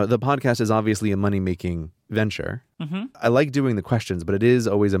 the podcast is obviously a money-making venture. Mm-hmm. I like doing the questions, but it is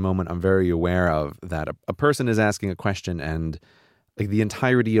always a moment I'm very aware of that a person is asking a question and like the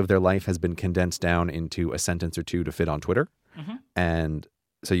entirety of their life has been condensed down into a sentence or two to fit on Twitter. Mm-hmm. And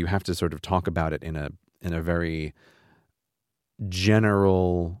so you have to sort of talk about it in a very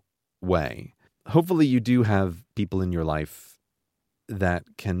general way. Hopefully you do have people in your life that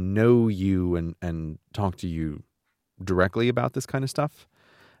can know you and talk to you directly about this kind of stuff.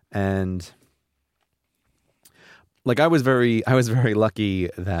 And like, I was very lucky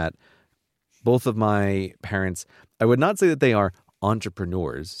that both of my parents, I would not say that they are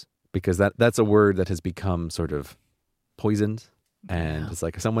entrepreneurs, because that's a word that has become sort of poisoned. And it's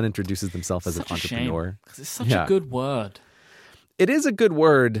like someone introduces themselves as an entrepreneur. Because it's such a good word. It is a good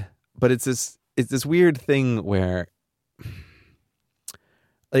word, but it's this weird thing where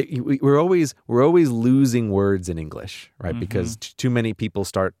like, we're always losing words in English, right? Mm-hmm. Because too many people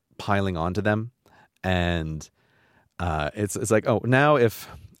start piling onto them, and it's like, oh, now if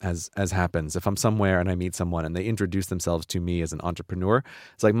as happens, if I'm somewhere and I meet someone and they introduce themselves to me as an entrepreneur,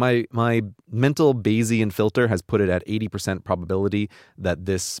 it's like my mental Bayesian filter has put it at 80% probability that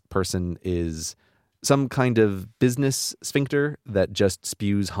this person is some kind of business sphincter that just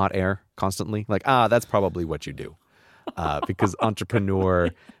spews hot air constantly. Like, that's probably what you do. Because entrepreneur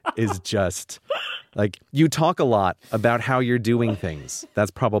is just like, you talk a lot about how you're doing things.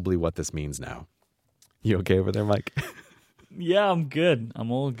 That's probably what this means now. You okay over there, Mike? Yeah, I'm good.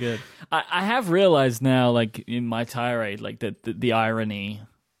 I'm all good. I have realized now, like, in my tirade, like, the irony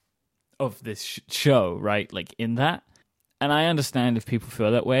of this show, right? Like, in that. And I understand if people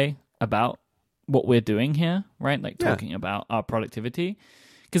feel that way about what we're doing here, right? Like, talking about our productivity.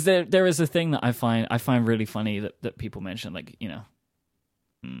 Because there is a thing that I find really funny that people mention, like, you know,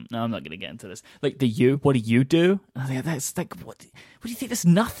 no, I'm not going to get into this. Like what do you do? I think that's like, what do you think? There's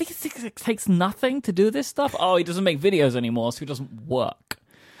nothing. It takes nothing to do this stuff. Oh, he doesn't make videos anymore, so he doesn't work.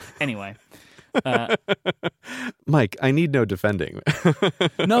 Anyway, Mike, I need no defending.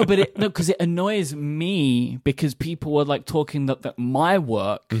 no, because it annoys me because people are like talking that my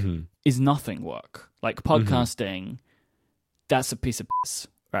work is nothing work. Like podcasting, that's a piece of piss.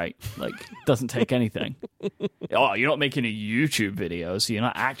 Right, like, doesn't take anything. Oh, you're not making a YouTube video, so you're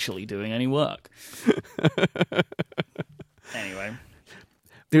not actually doing any work. Anyway.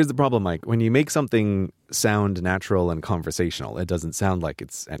 Here's the problem, Mike. When you make something sound natural and conversational, it doesn't sound like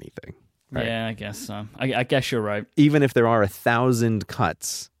it's anything. Right? Yeah, I guess so. I guess you're right. Even if there are 1,000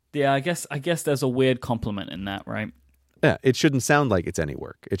 cuts. Yeah, I guess there's a weird compliment in that, right? Yeah, it shouldn't sound like it's any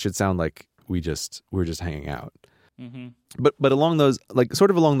work. It should sound like we're just hanging out. Mm-hmm. But along those, like,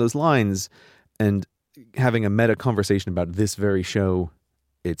 sort of along those lines, and having a meta conversation about this very show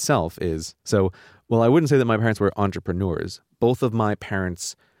itself is, so, well, I wouldn't say that my parents were entrepreneurs. Both of my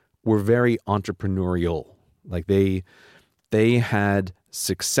parents were very entrepreneurial. Like, they had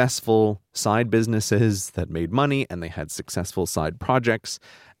successful side businesses that made money, and they had successful side projects,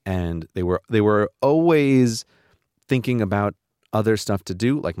 and they were always thinking about other stuff to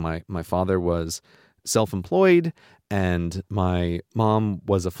do. Like, my father was self-employed, and my mom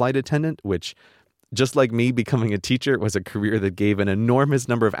was a flight attendant, which, just like me, becoming a teacher was a career that gave an enormous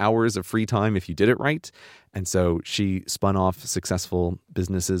number of hours of free time if you did it right. And so she spun off successful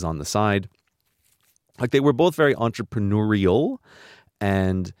businesses on the side. Like, they were both very entrepreneurial,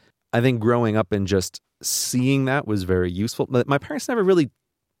 and I think growing up and just seeing that was very useful. But my parents never really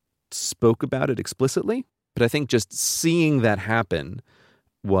spoke about it explicitly, but I think just seeing that happen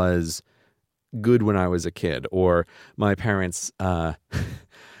was good when I was a kid. Or my parents,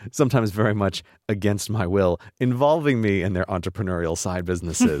 sometimes very much against my will, involving me in their entrepreneurial side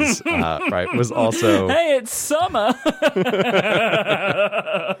businesses, right, was also... Hey, it's summer!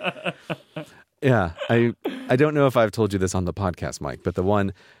 Yeah, I don't know if I've told you this on the podcast, Mike, but the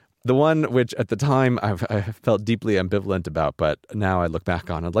one which at the time I felt deeply ambivalent about, but now I look back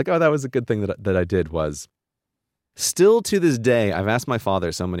on it like, oh, that was a good thing that I did, was... Still to this day, I've asked my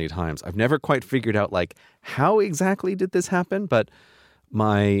father so many times. I've never quite figured out, like, how exactly did this happen? But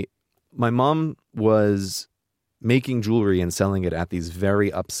my mom was making jewelry and selling it at these very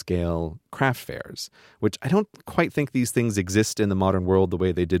upscale craft fairs, which I don't quite think these things exist in the modern world the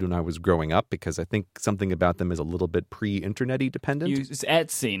way they did when I was growing up, because I think something about them is a little bit pre-internet-y dependent. It's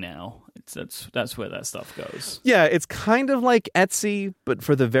Etsy now. That's where that stuff goes. Yeah, it's kind of like Etsy, but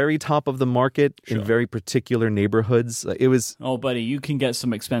for the very top of the market in very particular neighborhoods. It was... Oh, buddy, you can get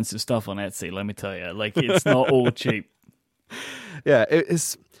some expensive stuff on Etsy, let me tell you. Like, it's not all cheap. Yeah,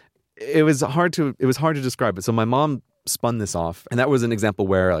 it was hard to describe it. So my mom spun this off, and that was an example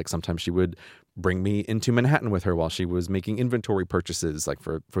where, like, sometimes she would bring me into Manhattan with her while she was making inventory purchases, like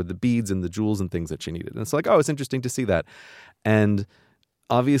for the beads and the jewels and things that she needed. And it's like, oh, it's interesting to see that. And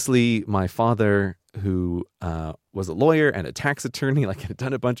obviously my father, who was a lawyer and a tax attorney, like, had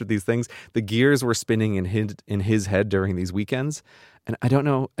done a bunch of these things, the gears were spinning in his head during these weekends. And I don't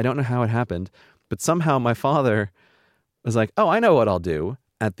know how it happened, but somehow my father was like, oh, I know what I'll do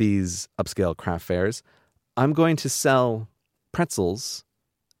at these upscale craft fairs. I'm going to sell pretzels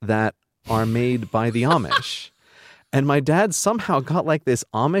that are made by the Amish. And my dad somehow got, like, this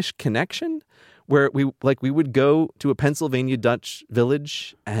Amish connection where we would go to a Pennsylvania Dutch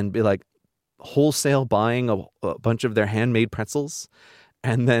village and be like wholesale buying a bunch of their handmade pretzels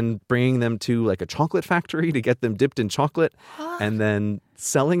and then bringing them to, like, a chocolate factory to get them dipped in chocolate and then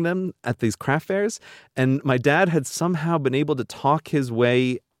selling them at these craft fairs. And my dad had somehow been able to talk his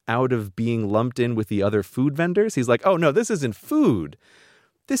way out of being lumped in with the other food vendors. He's like, oh, no, this isn't food.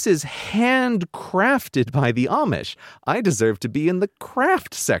 This is handcrafted by the Amish. I deserve to be in the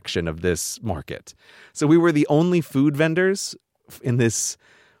craft section of this market. So we were the only food vendors in this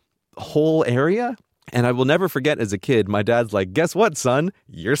whole area. And I will never forget, as a kid, my dad's like, guess what, son?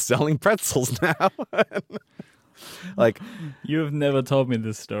 You're selling pretzels now. Like, you have never told me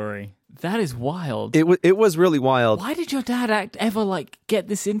this story. That is wild. It was really wild. Why did your dad ever, like, get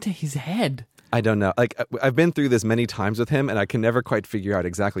this into his head? I don't know. Like, I've been through this many times with him, and I can never quite figure out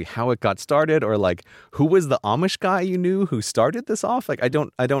exactly how it got started, or, like, who was the Amish guy you knew who started this off. Like, I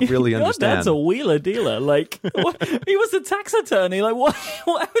don't really understand. That's a wheeler dealer. Like, he was a tax attorney. Like, why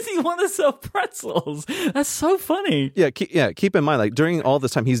would he want to sell pretzels? That's so funny. Yeah. Keep in mind, like, during all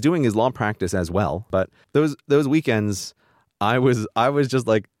this time, he's doing his law practice as well. But those weekends, I was just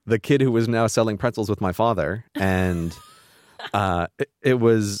like the kid who was now selling pretzels with my father, and It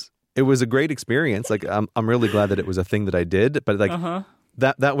was a great experience. Like I'm really glad that it was a thing that I did, but like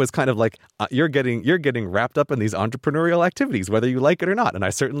that was kind of like you're getting wrapped up in these entrepreneurial activities, whether you like it or not. And I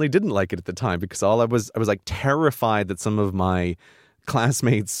certainly didn't like it at the time because I was like terrified that some of my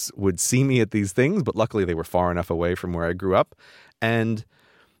classmates would see me at these things, but luckily they were far enough away from where I grew up. And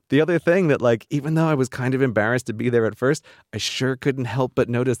the other thing that, like, even though I was kind of embarrassed to be there at first, I sure couldn't help but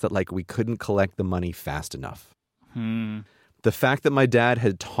notice that, like, we couldn't collect the money fast enough. The fact that my dad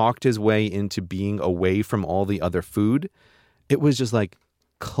had talked his way into being away from all the other food, it was just like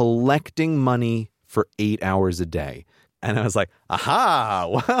collecting money for 8 hours a day. And I was like, aha,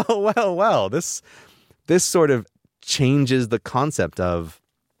 well, this sort of changes the concept of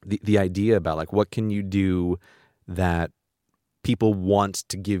the idea about, like, what can you do that people want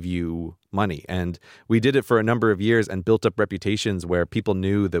to give you money. And we did it for a number of years and built up reputations where people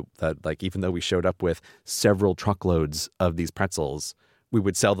knew that like, even though we showed up with several truckloads of these pretzels, we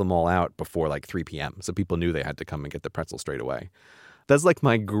would sell them all out before like 3 p.m. So people knew they had to come and get the pretzel straight away. That's like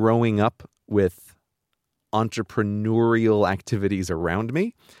my growing up with entrepreneurial activities around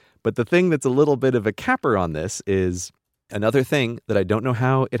me. But the thing that's a little bit of a capper on this is another thing that I don't know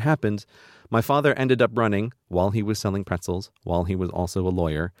how it happened. My father ended up running, while he was selling pretzels, while he was also a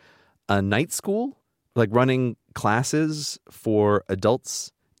lawyer, a night school, like running classes for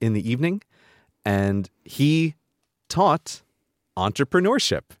adults in the evening. And he taught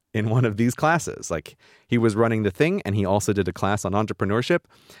entrepreneurship in one of these classes. Like, he was running the thing and he also did a class on entrepreneurship.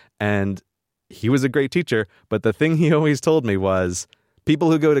 And he was a great teacher. But the thing he always told me was,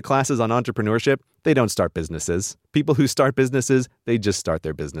 people who go to classes on entrepreneurship, they don't start businesses. People who start businesses, they just start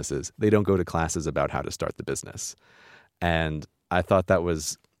their businesses. They don't go to classes about how to start the business. And I thought that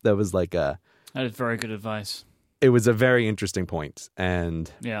was like that is very good advice. It was a very interesting point.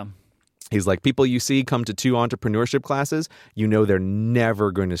 And yeah, he's like, people you see come to 2 entrepreneurship classes, you know they're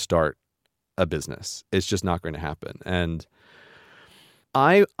never going to start a business. It's just not going to happen. And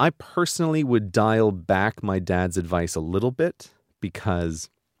I personally would dial back my dad's advice a little bit, because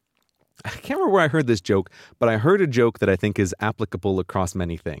I can't remember where I heard this joke, but I heard a joke that I think is applicable across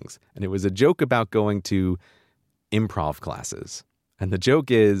many things. And it was a joke about going to improv classes. And the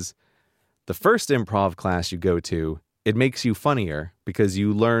joke is, the first improv class you go to, it makes you funnier because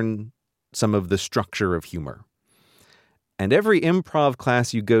you learn some of the structure of humor. And every improv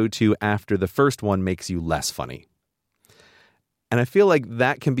class you go to after the first one makes you less funny. And I feel like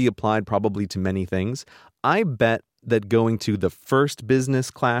that can be applied probably to many things. I bet that going to the first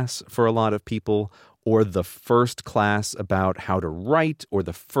business class for a lot of people, or the first class about how to write, or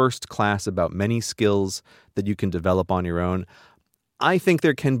the first class about many skills that you can develop on your own, I think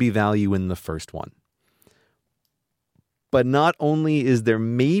there can be value in the first one. But not only is there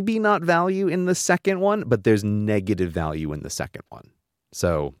maybe not value in the second one, but there's negative value in the second one.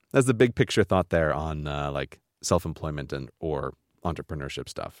 So that's the big picture thought there on like self-employment or entrepreneurship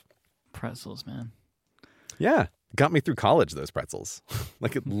stuff. Pretzels, man. Yeah. Got me through college, those pretzels.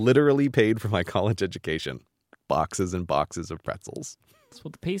 Like, it literally paid for my college education. Boxes and boxes of pretzels. That's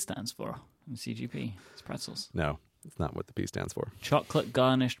what the P stands for in CGP. It's pretzels. No, it's not what the P stands for. Chocolate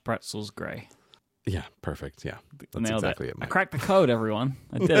garnished pretzels gray. Yeah, perfect. Yeah, that's Nailed exactly it. it. I cracked the code, everyone.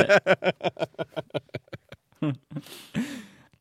 I did it.